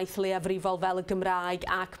cyd-destun iaith leiafrifol fel y Gymraeg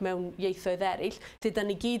ac mewn ieithoedd eraill.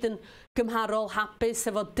 Dydyn ni gyd yn gymharol hapus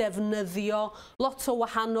efo defnyddio lot o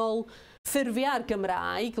wahanol ffurfiau'r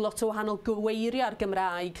Gymraeg, lot o wahanol gyweiriau'r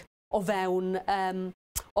Gymraeg o fewn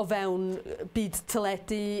byd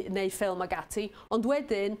teledu neu ffilm ag ati. Ond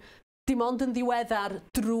wedyn, dim ond yn ddiweddar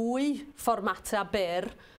drwy fformatau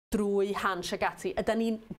byr, drwy hans ag ati, ydyn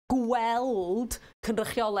ni'n gweld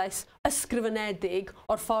cynrychiolaeth ysgrifenedig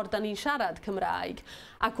o'r ffordd da ni'n siarad Cymraeg.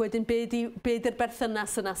 Ac wedyn, be di'r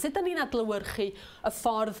berthynas yna? Sut da ni'n adlewyrchu y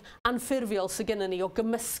ffordd anffurfiol sydd gennym ni o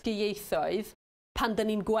gymysgu ieithoedd pan da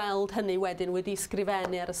ni'n gweld hynny wedyn wedi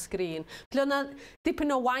ysgrifennu ar y sgrin. Felly o'na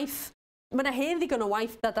dipyn o waith, mae yna hen ddigon o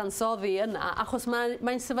waith dadansoddi yna, achos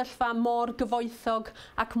mae'n sefyllfa mor gyfoethog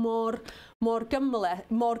ac mor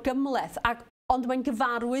gymleth, ond mae'n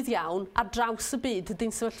gyfarwydd iawn ar draws y byd,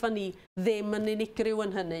 ydy'n sefyllfa ni ddim yn unigryw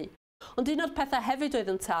yn hynny. Ond un o'r pethau hefyd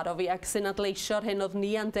oedd yn taro fi ac sy'n adleisio'r hyn oedd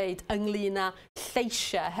ni yn deud ynglyn â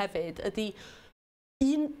lleisiau hefyd, ydy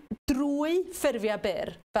drwy ffurfiau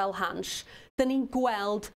byr fel hans, dyn ni'n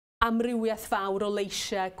gweld amrywiaeth fawr o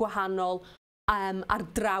leisiau gwahanol ar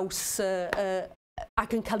draws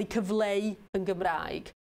ac yn cael eu cyfleu yn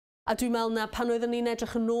Gymraeg. A dwi'n meddwl na pan oeddwn ni'n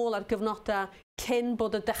edrych yn ôl ar gyfnodau cyn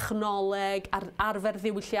bod y dechnoleg a'r arfer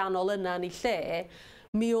ddiwylliannol yna yn ei lle,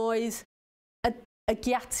 mi oedd y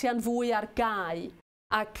giatian fwy ar gau.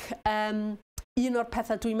 Ac un o'r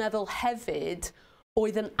pethau dwi'n meddwl hefyd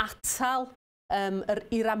oedd yn atal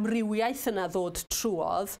i'r amrywiaeth yna ddod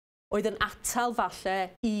trwodd, oedd yn atal falle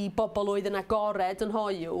i bobl oedd yn agored yn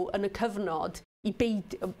hoyw yn y cyfnod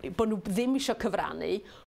bod nhw ddim eisiau cyfrannu,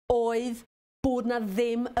 oedd bod na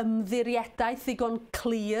ddim ymddiriadaeth ddigon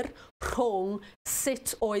clir rhwng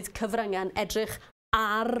sut oedd cyfryngau'n edrych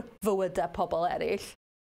ar fywydau pobl eraill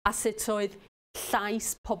a sut oedd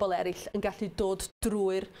llais pobl eraill yn gallu dod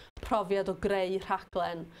drwy'r profiad o greu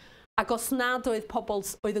rhaglen. Ac os nad oedd pobl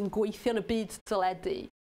oedd yn gweithio yn y byd teledu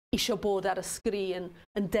eisiau bod ar y sgrin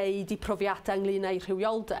yn deud i profiadau ynglyn â'i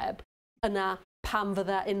rhywioldeb, yna pam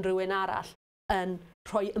fydda unrhyw un arall yn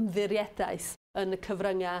rhoi ymddiriadaeth yn y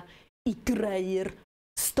cyfryngau i greu'r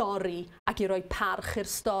stori ac i roi parch i'r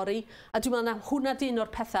stori. A dwi'n meddwl na hwnna di un o'r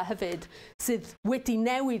pethau hefyd sydd wedi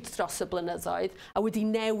newid dros y blynyddoedd a wedi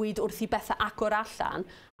newid wrth i bethau agor allan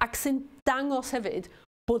ac sy'n dangos hefyd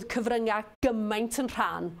bod cyfryngau gymaint yn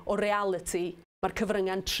rhan o reality mae'r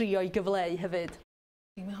cyfryngau'n trio i gyfleu hefyd.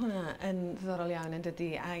 Mae hwnna yn ddiddorol iawn yn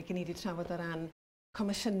dydi a gen i wedi trafod o ran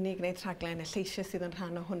comisiynu gwneud rhaglen y lleisiau sydd yn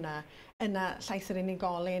rhan o hwnna. Yna llais yr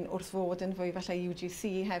unigolyn wrth fod yn fwy falle UGC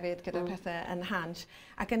hefyd gyda pethau yn hans.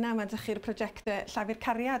 Ac yna mae ydych chi'r prosiectau llafur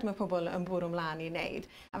cariad mae pobl yn bwrw ymlaen i wneud.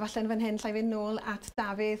 A falle yn fan hyn llai fynd nôl at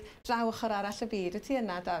Dafydd draw ochr arall y byd. Y ti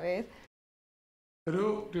yna, Dafydd? Ydw,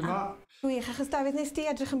 dwi'n ma. Gwych, achos Dafydd, nes ti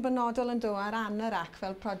edrych yn benodol yn do ar Anorak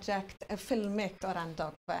fel prosiect y ffilmit o ran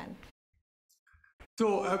Ddogfen? Do,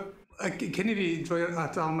 cyn i fi droi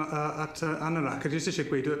at Anorak, a jyst eisiau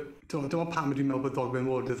gweud, dyma pam dwi'n meddwl bod Ddogfen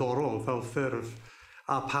mor diddorol fel ffurf,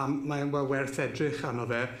 a pam mae'n werth edrych arno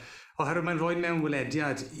fe, oherwydd mae'n rhoi mewn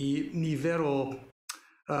welediad i nifer o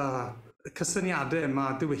cysyniadau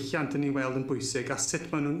mae diwylliant yn ei weld yn bwysig, a sut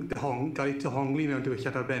maen nhw'n cael eu dehongli mewn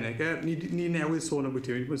diwylliant arbennig. Ni newydd sôn am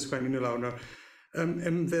bwyty, ni'n sgwennu nhw lawr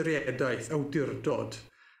ymddiriadaeth, awdurdod.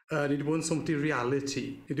 Ni wedi bod yn sôn am reality,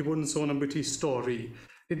 ni wedi bod yn sôn am bwyty stori,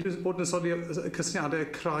 ni wedi bod yn sôn am cysyniadau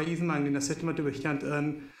craidd yma ynglyn â sut mae diwylliant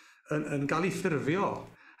yn cael ei ffurfio.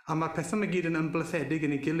 A mae'r pethau mae gyd yn ymblethedig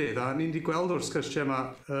yn ei gilydd, a ni'n wedi gweld o'r sgyrsiau yma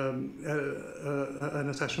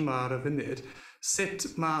yn y sesiwn yma ar y funud, sut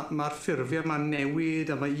mae'r ffurfiau yma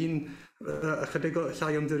newid, a mae ychydig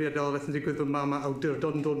llai ymddiriedol beth yn digwydd yma, mae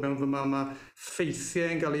awdurdod yn dod mewn yma, mae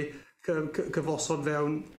ffeithiau yn cael ei cyfosod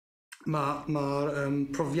fewn, mae'r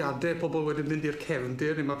profiadau pobl wedi mynd i'r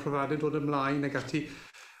cefndir, neu mae'r profiadau dod ymlaen ag ati.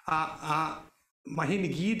 A mae hyn i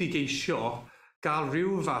gyd i geisio gael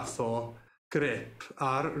rhyw fath o grip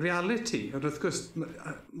ar reality. Ond wrth gwrs,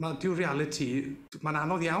 diw reality, mae'n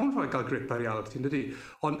anodd iawn rhoi gael grip ar reality, yn dydi?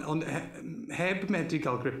 Ond heb medru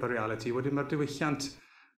gael grip ar reality, wedyn mae'r diwylliant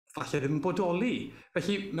falle ddim yn bodoli.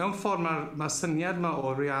 Felly, mewn ffordd, mae'r syniad yma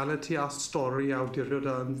o reality a stori, awduriad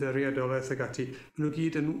a ymddiriedolaeth ag ati, maen nhw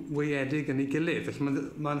gyd yn weiedig yn ei gilydd. Felly,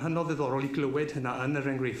 mae'n hynod ddiddorol i glywed hynna yn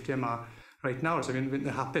yr enghreifftiau yma reit nawr. So,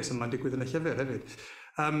 fi'n hapus yma'n digwydd yn y llyfr hefyd.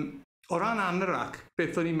 O ran anorac,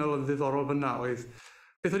 beth o'n i'n meddwl yn ddiddorol fyna oedd,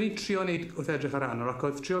 beth o'n i'n trio wneud wrth edrych ar anorac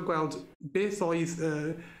oedd trio gweld beth oedd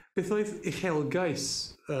uchelgais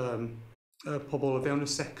pobl o fewn y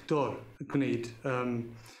sector yn gwneud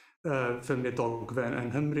ffilmiau dogfen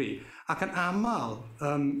yng Nghymru. Ac yn aml,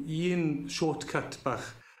 un shortcut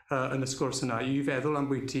bach yn y sgwrs yna i feddwl am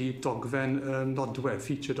bwyty dogfen nodwedd,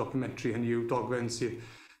 feature documentary, hynny yw dogfen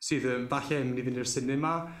sydd falle yn mynd i fynd i'r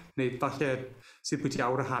cinema, neu falle sydd bwyty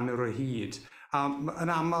awr a hanner o hyd. Yn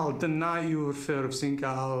aml, dyna yw'r ffurf sy'n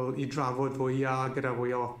cael ei drafod fwyaf gyda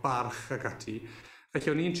fwy o barch ag ati. Felly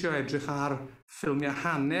o'n i'n trio edrych ar ffilmiau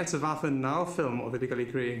hanes, y fath yna o ffilm oedd wedi cael ei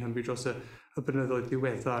greu yng Nghymru dros y blynyddoedd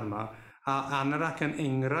diweddar yma, a anorac yn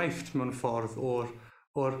enghraifft mewn ffordd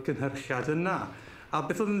o'r gynhyrchiad yna. A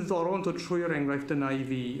beth oedd yn ddiddorol yn dod trwy'r enghraifft yna i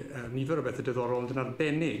fi, nifer o beth y diddorol yn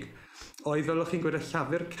arbennig, oedd fel o'ch chi'n gweud y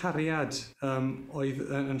llafur cariad oedd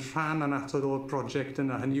yn rhan anatod o'r prosiect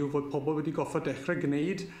yna. Hynny yw fod pobl wedi goffo dechrau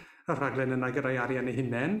gwneud y rhaglen yna gyda'i arian eu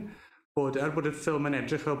hunain, bod y ffilm yn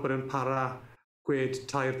edrych fel bod yn para gwed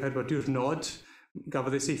 3-4 diwrnod,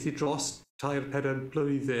 gafodd ei seithi dros 3-4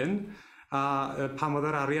 blwyddyn, a pan oedd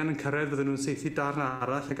yr arian yn cyrraedd fydden nhw'n seithi darn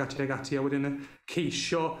arall ag ati, a wedyn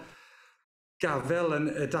ceisio gafel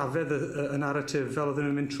y Dafydd y narratif fel oedden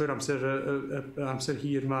nhw'n mynd trwy'r amser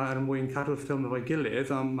hir yma mwyn cadw'r ffilm efo'i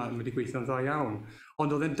gilydd, a mae'n wedi gweithio'n dda iawn.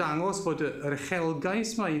 Ond oedd e'n dangos bod yr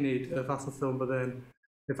uchelgais yma i wneud y fath o ffilm bod e'n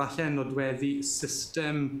efallai nodweddu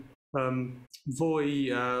system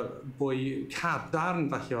fwy cadarn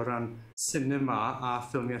falle o ran cinema a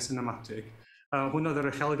ffilmiau cinematig. Hwna oedd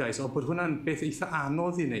yr uchelgais, ond bod hwnna'n beth eitha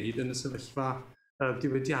anodd i wneud yn y sefyllfa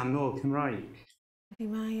diwydiannol Cymraeg.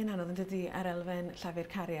 Mae'n anodd yn dydi ar elfen llafur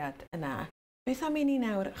cariad yna. Beth am i ni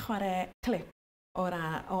nawr chwarae clip o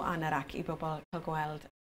anorac i bobl cael gweld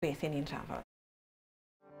beth i ni'n trafod?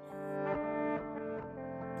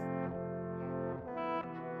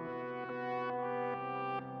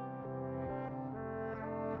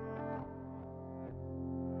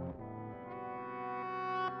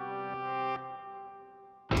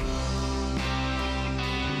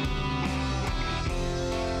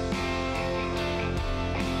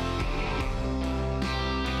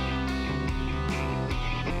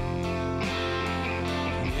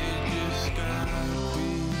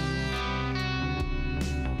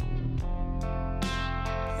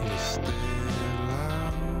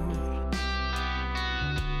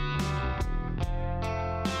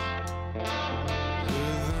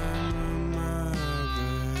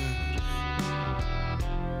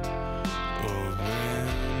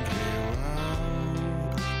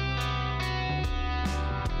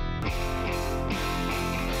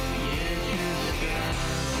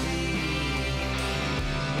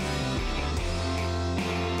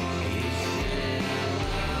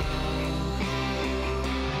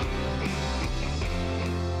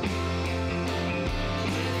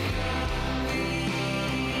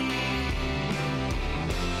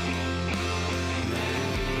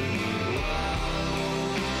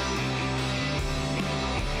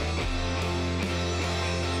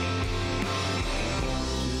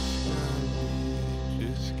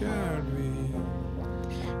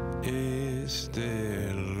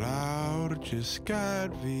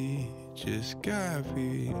 Just got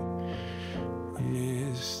me,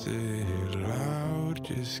 Mr. Loud,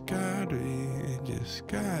 just got me,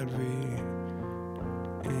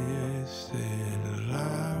 Mr.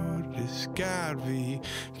 Loud, just got me,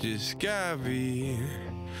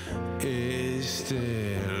 Mr.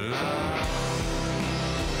 Loud.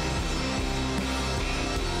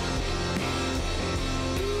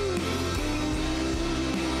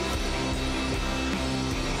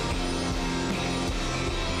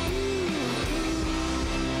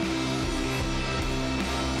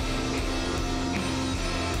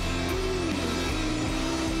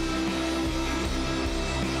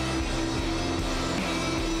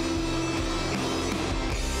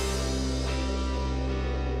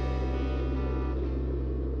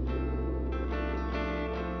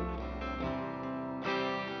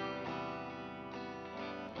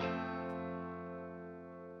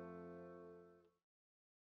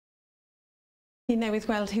 Hi newydd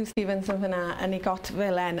gweld Hugh Stevens yn fyna yn ei got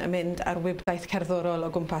felen yn mynd ar wybdaeth cerddorol o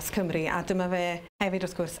gwmpas Cymru, a dyma fe hefyd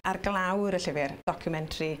wrth gwrs ar glawr y llyfr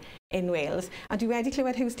documentary in Wales. A dwi wedi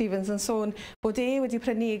clywed Hugh Stevens yn sôn bod wedi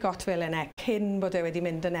prynu ei got felen cyn bod wedi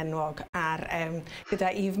mynd yn enwog ar,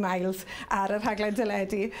 gyda Eve Miles ar y rhaglen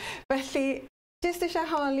deledu. Felly, jyst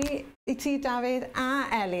eisiau holi i ti, Dafydd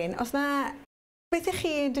a Elin, os na, beth ych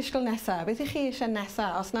chi disgwyl nesaf? Beth ych chi eisiau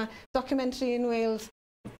nesaf? Os na documentary in Wales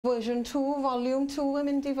version 2, volume 2 yn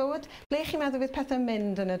mynd i fod? Ble chi'n meddwl bydd pethau'n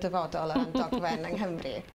mynd yn y dyfodol yn Ddogfen yng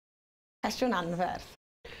Nghymru? Cwestiwn anferth.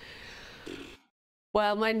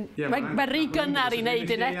 Wel, mae'n rhy gynnar i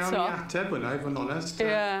wneud un eto. Iawn i ateb hwnna, i fod yn onest.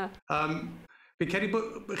 Fi'n credu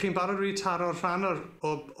bod chi'n barod wedi taro'r rhan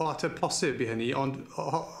o ateb posib i hynny, ond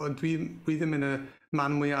dwi ddim yn y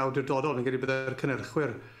man mwyaf awdurdodol. Fi'n credu byddai'r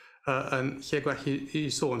cynnyrchwyr yn lle gwell i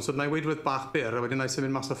sôn. So, na i weid rwydd bach byr, a wedyn na i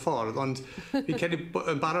symud mas o ffordd, ond fi'n credu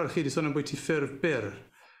yn barod chi wedi sôn am bwyty ffurf byr.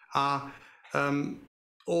 A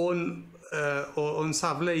o'n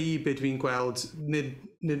safle i beth dwi'n gweld, nid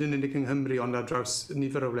yn unig yng Nghymru, ond ar draws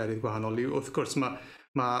nifer o wledydd gwahanol. Wrth gwrs,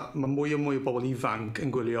 mae mwy o bobl ifanc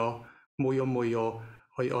yn gwylio mwy o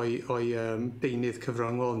deunydd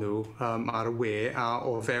cyfryngol nhw ar y we, a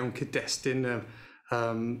o fewn cyd-destun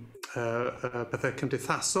pethau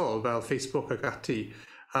cymdeithasol fel Facebook ac ati.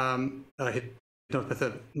 Hyd yn oed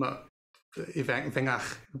pethau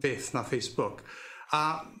fengach fyth na Facebook.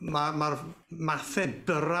 A mae'r mathau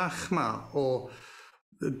byrach yma o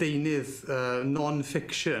deunydd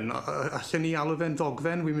non-fiction, allan ni alw fe'n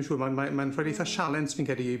ddogfen, wy'n siŵr, mae'n rhaid eitha sialens fi'n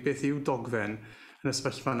credu beth yw dogfen yn y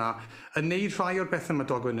sefyllfa yna. Yn neud rhai o'r bethau mae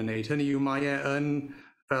dogfen yn neud, hynny yw mae yn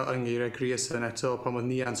fel yng Nghymru Greason eto, pan oedd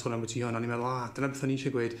ni yn sôn am wyt hwn, o'n i'n meddwl, dyna beth o'n i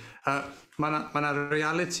eisiau gweud. Mae yna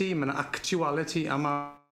reality, mae yna actuality, a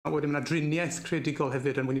wedyn mae yna driniaeth creadigol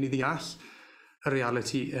hefyd yn mwyn i ni ddeall y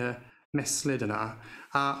reality meslyd yna.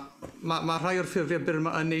 A mae rhai o'r ffurfiau byr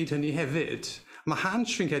yma yn neud hynny hefyd. Mae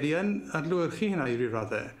Hans, fi'n credu, yn adlewyrchu hynna i ryw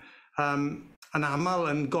raddau. Yn aml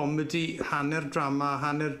yn gomedi, hanner drama,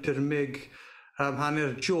 hanner dirmig,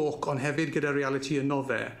 hanner joc, ond hefyd gyda reality yno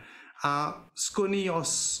fe. A sgwni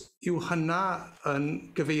os yw hynna yn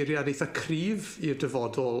gyfeiriad eitha cryf i'r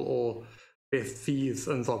dyfodol o beth fydd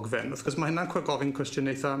yn ddogfen. Wrth gwrs mae hynna'n gofyn cwestiwn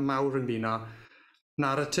eitha mawr ynglyn â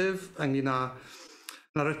narratif, ynglyn â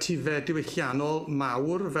naratifau diwylliannol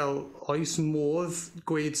mawr fel oes modd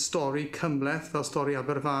gweud stori cymleth fel stori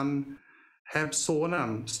Aberfan heb sôn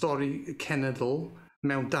am stori cenedl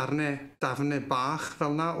mewn dafnau bach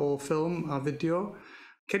fel yna o ffilm a fideo.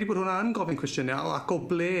 Credu bod hwnna yn gofyn cwestiynau ac o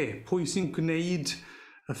ble, pwy sy'n gwneud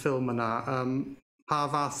y ffilm yna, pa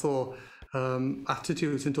fath o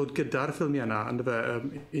attitude sy'n dod gyda'r ffilmiau yna, un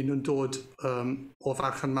nhw'n dod o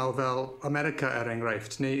farchan mawr fel America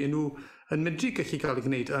enghraifft, neu un nhw yn medru gallu cael ei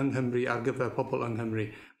gwneud yng Nghymru ar gyfer pobl yng Nghymru.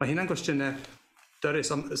 Mae hynna'n cwestiynau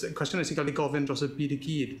dyrys, cwestiynau sy'n cael ei gofyn dros y byd i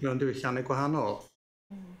gyd mewn diwylliannau gwahanol.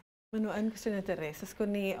 Maen nhw yn cwestiynau dyrys. Os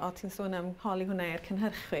gwni o ti'n sôn am holi hwnna i'r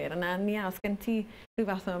cynhyrchwyr, yna nia, os gen ti rhyw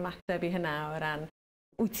fath o ymateb i hynna o ran,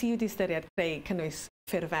 wyt ti wedi ystyried creu cynnwys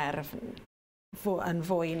ffurferf yn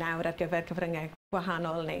fwy nawr ar gyfer cyfryngau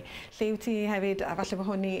gwahanol neu lle wyt ti hefyd, a falle bod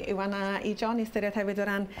hwnni yw anna i John i ystyried hefyd o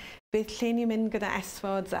ran beth lle ni'n mynd gyda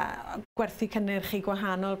esfods a gwerthu cynnyrchu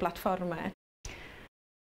gwahanol blatfformau?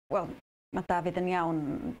 Wel, mae Dafydd yn iawn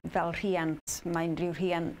fel rhiant, mae unrhyw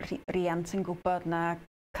rhiant yn gwybod na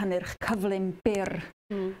cynnyrch cyflym byr.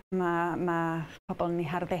 Mae pobl yn ei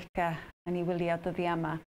harddegau yn ei wylio dyddi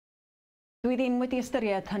yma. Dwi ddim wedi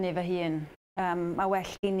ystyried hynny fy hun. Mae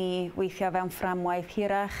well i ni weithio fewn fframwaith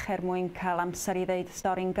hirach mwyn cael amser i ddeud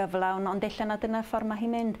stori'n gyflawn, ond ella na dyna ffordd mae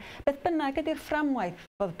hi'n mynd. Beth bynnag ydy'r fframwaith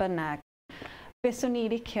fodd bynnag. Beth swn i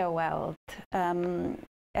licio weld,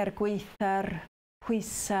 gweitha'r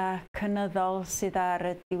pwysau cynyddol sydd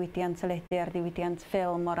ar y diwydiant teledu a'r diwydiant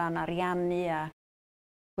ffilm o ran ariannu a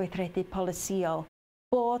gweithredu polisiol,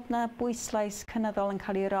 bod na bwyslais cynyddol yn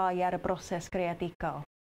cael ei roi ar y broses greadigol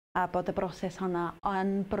a bod y broses honna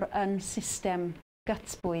yn system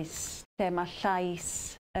gytbwys lle mae llais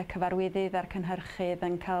y cyfarwyddydd a'r cynhyrchydd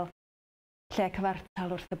yn cael lle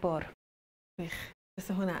cyfartal wrth y bwr. Wych,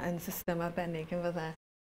 fysa hwnna yn system arbennig yn fydde.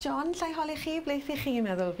 John, llai holi chi, bleith i chi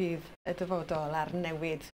meddwl fydd y dyfodol a'r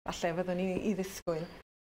newid falle fyddwn ni i ddisgwyl?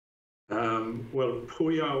 Wel,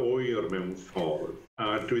 pwy a wyr mewn ffordd.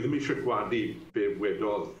 Dwi ddim eisiau gwadu be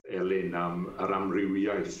wedodd Elin am yr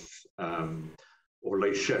amrywiaeth o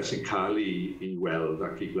leisiau sy'n cael ei weld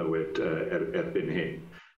ac i glywed erbyn hyn.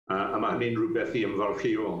 A mae hynny'n rhywbeth i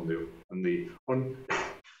ymfalchu o ynddi. Ond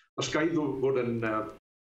os gael fod yn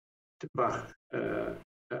bach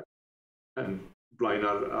yn blaen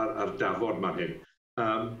ar dafod man hyn,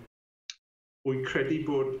 wy'n credu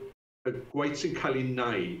bod y gwaith sy'n cael ei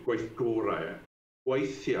wneud, gwaith gorau,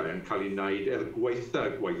 gweithiau yn cael ei wneud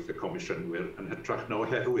gwaith y Comisiynwyr yn hytrach na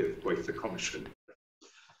oherwydd gwaith y Comisiynwyr.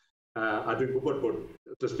 A dwi'n gwybod bod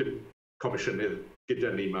does dim Comisiynydd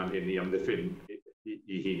gyda ni man hyn i amddiffyn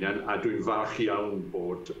i hunain, a dwi'n falch iawn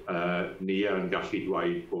bod ni yn gallu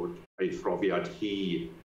dweud bod ei phrofiad hi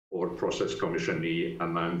o'r proses comisiynu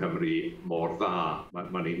yma yng Nghymru mor dda.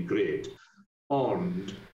 Mae'n un gred.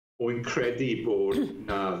 Ond, wy'n credu bod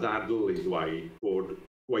na ddadl i ddweud bod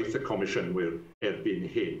gwaith y Comisiynwyr erbyn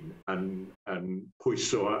hyn yn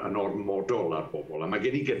pwyso yn ormodol ar bobl. A mae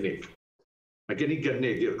gen i gynnig. Mae gen i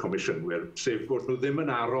gynnig i'r Comisiynwyr, sef bod nhw ddim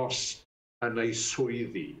yn aros yn ei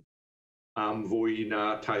swyddi am fwy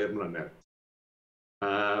na 3 mlynedd.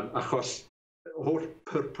 Achos holl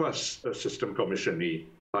pwrpas y system comisiynu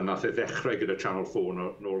pan nath e ddechrau gyda Chanolfan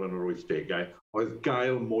nôl yn yr 80au oedd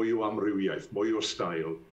gael mwy o amrywiaeth, mwy o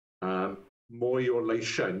stael, mwy o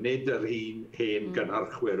leisiau, nid yr hen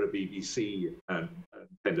gynharchwyr y BBC yn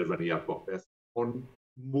penderfynu ar bopeth, ond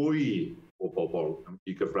mwy o bobl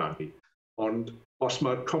i gyfrannu. Ond os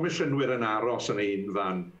mae'r Comisiynwyr yn aros yn ein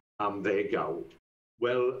fan am ddegawd,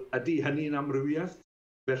 wel, ydy hynny'n amrywiaeth?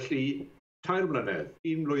 Felly, 3 mlynedd,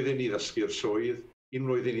 1 blwyddyn i ddysgu'r swydd, 1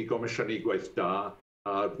 blwyddyn i gomisiynu gwaith da,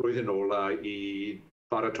 a blwyddyn ola i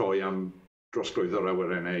baratoi am drosglwyddo'r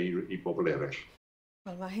awyrennau i bobl eraill.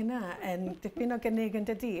 Wel, mae hynna yn dipyn o gynnig yn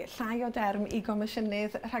dydy. Llai o derm i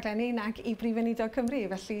gomisiynydd rhaglenni nag i Brifysgol Cymru.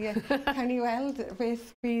 Felly, cawn ni weld beth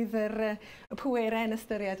bydd y pwerau yn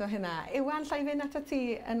ystyried o hynna. Iwan, llai fynd ato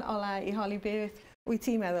ti yn ola i holi beth wyt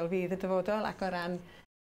ti'n meddwl fydd y dyfodol ac o ran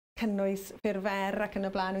cynnwys ffurfer ac yn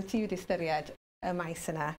y blaen wyt ti wedi ystyried y maes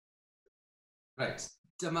yna? Reit,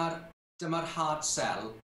 dyma'r hard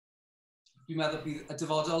sell. Dwi'n meddwl bydd y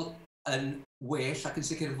dyfodol yn well ac yn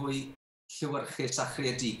sicr fwy llywyrchus a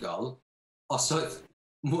chreadigol os oedd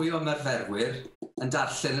mwy o ymarferwyr yn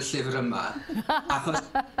darllen y llyfr yma. Achos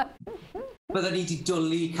byddwn ni wedi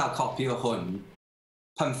dwlu cael copi o hwn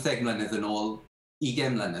 15 mlynedd yn ôl,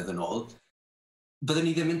 20 mlynedd yn ôl. Byddwn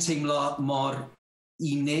ni ddim yn teimlo mor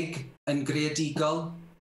unig yn greadigol,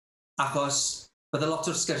 achos bydde lot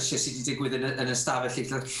o'r sgyrsiau sydd wedi digwydd yn y stafell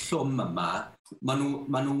llwm yma, maen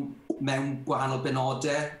nhw mewn gwahanol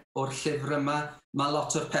benodau o'r llyfr yma. Mae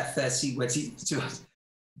lot o'r pethau sydd wedi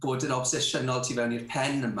bod yn obsesiynol tu fewn i'r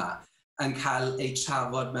pen yma yn cael eu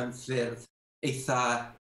trafod mewn ffyrdd eitha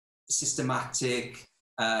systematig,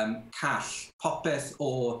 call. Popeth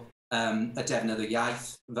o y defnydd o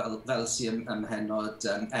iaith, fel sy'n ymhenod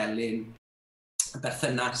Elin,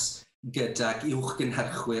 berthynas gydag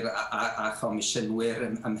uwchgynhyrchwyr a chomisiynnwyr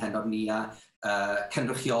ymhenod Nia,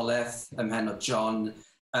 cynrychiolaeth ymhenod John.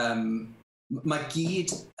 Mae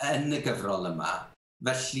gyd yn y gyfrol yma,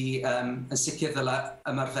 felly yn sicr ddyle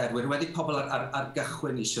ymarferwyr, wedi pobl ar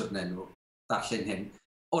gychwyn i siwrne nhw darllen hyn.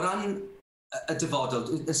 O ran y dyfodol,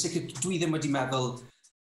 yn sicr dwi ddim wedi meddwl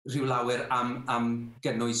rhyw lawer am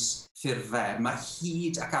gynnwys ffurfer. Mae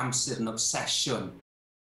hyd ac amser yn obsesiwn.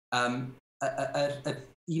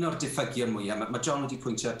 Un o'r diffygion mwyaf, mae John wedi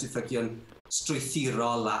pwyntio ar diffygion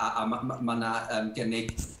strwythurol a mae yna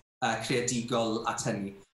gynnig creadigol at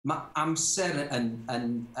hynny. Mae amser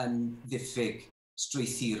yn ddiffyg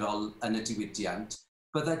strwythurol yn y diwydiant.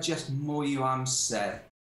 Bydde jyst mwy o amser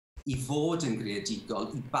i fod yn greadigol,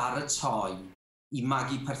 i baratoi, i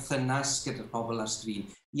magu perthynas gyda'r pobl ar sgrin,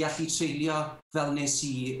 i allu treulio fel nes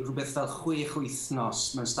i rhywbeth fel 6 wythnos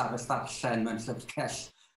mewn stafell ddarllen mewn llyfrgell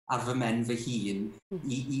ar fy men fy hun,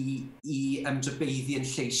 i ymdrybeiddi yn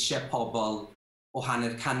lleisiau pobl o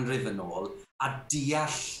hanner canrif yn ôl, a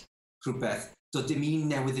deall rhywbeth, doedd dim un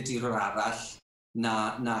newyddiadurwr arall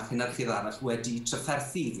na chynhyrchydd arall wedi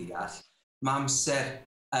trafferthu i ddeall. Mae amser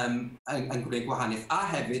yn gwneud gwahaniaeth, a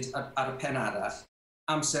hefyd ar y pen arall,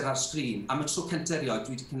 amser ar sgrin. Am y tro cyntaf erioed,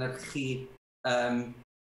 dwi wedi cynhyrchu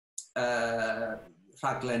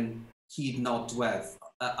rhaglen hyd-nodwedd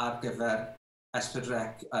ar gyfer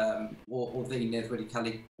S4C o ddeunydd wedi cael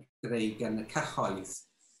ei greu gan y cyhoedd.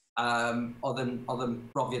 Oedd yn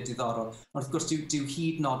brofiad diddorol. Ond wrth gwrs, dyw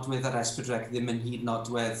hyd-nodwedd ar S4C ddim yn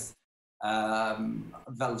hyd-nodwedd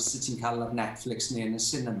fel sydd ti'n cael ar Netflix neu yn y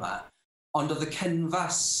cinema. Ond oedd y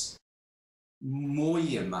cynfas mwy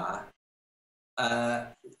yma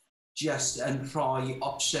just yn rhoi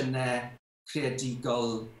opsiynau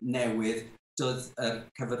creadigol newydd. Doedd y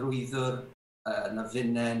cyfarwyddwr na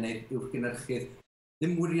finnau neu uwchgynhyrchydd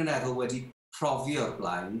ddim wirioneddol wedi profi o'r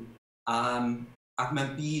blaen, ac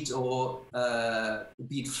mewn byd o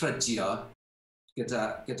byd ffrydio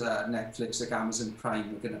gyda Netflix ac Amazon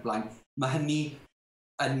Prime ac yn y blaen, mae hynny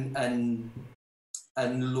yn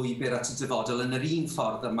yn lwybr at y dyfodol yn yr un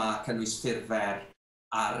ffordd yma cynnwys ffurfer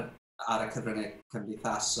ar y cyfryngau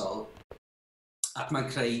cymdeithasol. Ac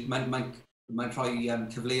mae'n rhoi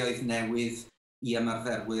cyfleoedd newydd i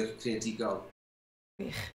ymarferwyr creadigol.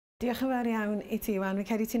 Diolch yn fawr iawn i ti, Iwan. Fi'n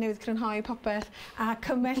credu ti newydd crynhoi popeth a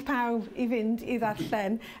cymell pawb i fynd i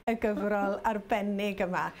ddarllen y gyfrol arbennig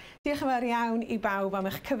yma. Diolch yn fawr iawn i bawb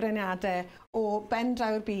am eich cyfraniadau o ben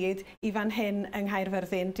draw'r byd i fan hyn yng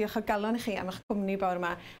Nghaerfyrddin. Diolch o galon i chi am eich cwmni bore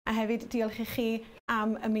yma, a hefyd diolch i chi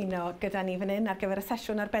am ymuno gyda ni fan hyn ar gyfer y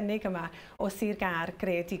sesiwn arbennig yma o Sir Gâr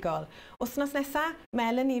Greadigol. Wythnos nesaf,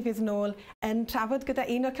 Elin fydd nôl yn trafod gyda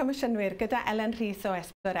un o'r comisiynwyr, gyda Elin o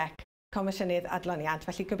S4C Comisiynydd Adloniad.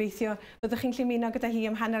 Felly gobeithio byddwch chi'n llumuno gyda hi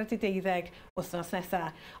am hanner 12 wythnos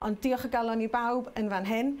nesaf. Ond diolch o galon i bawb yn fan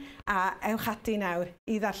hyn, a ewch ati nawr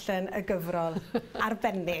i ddarllen y gyfrol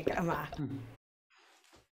arbennig yma.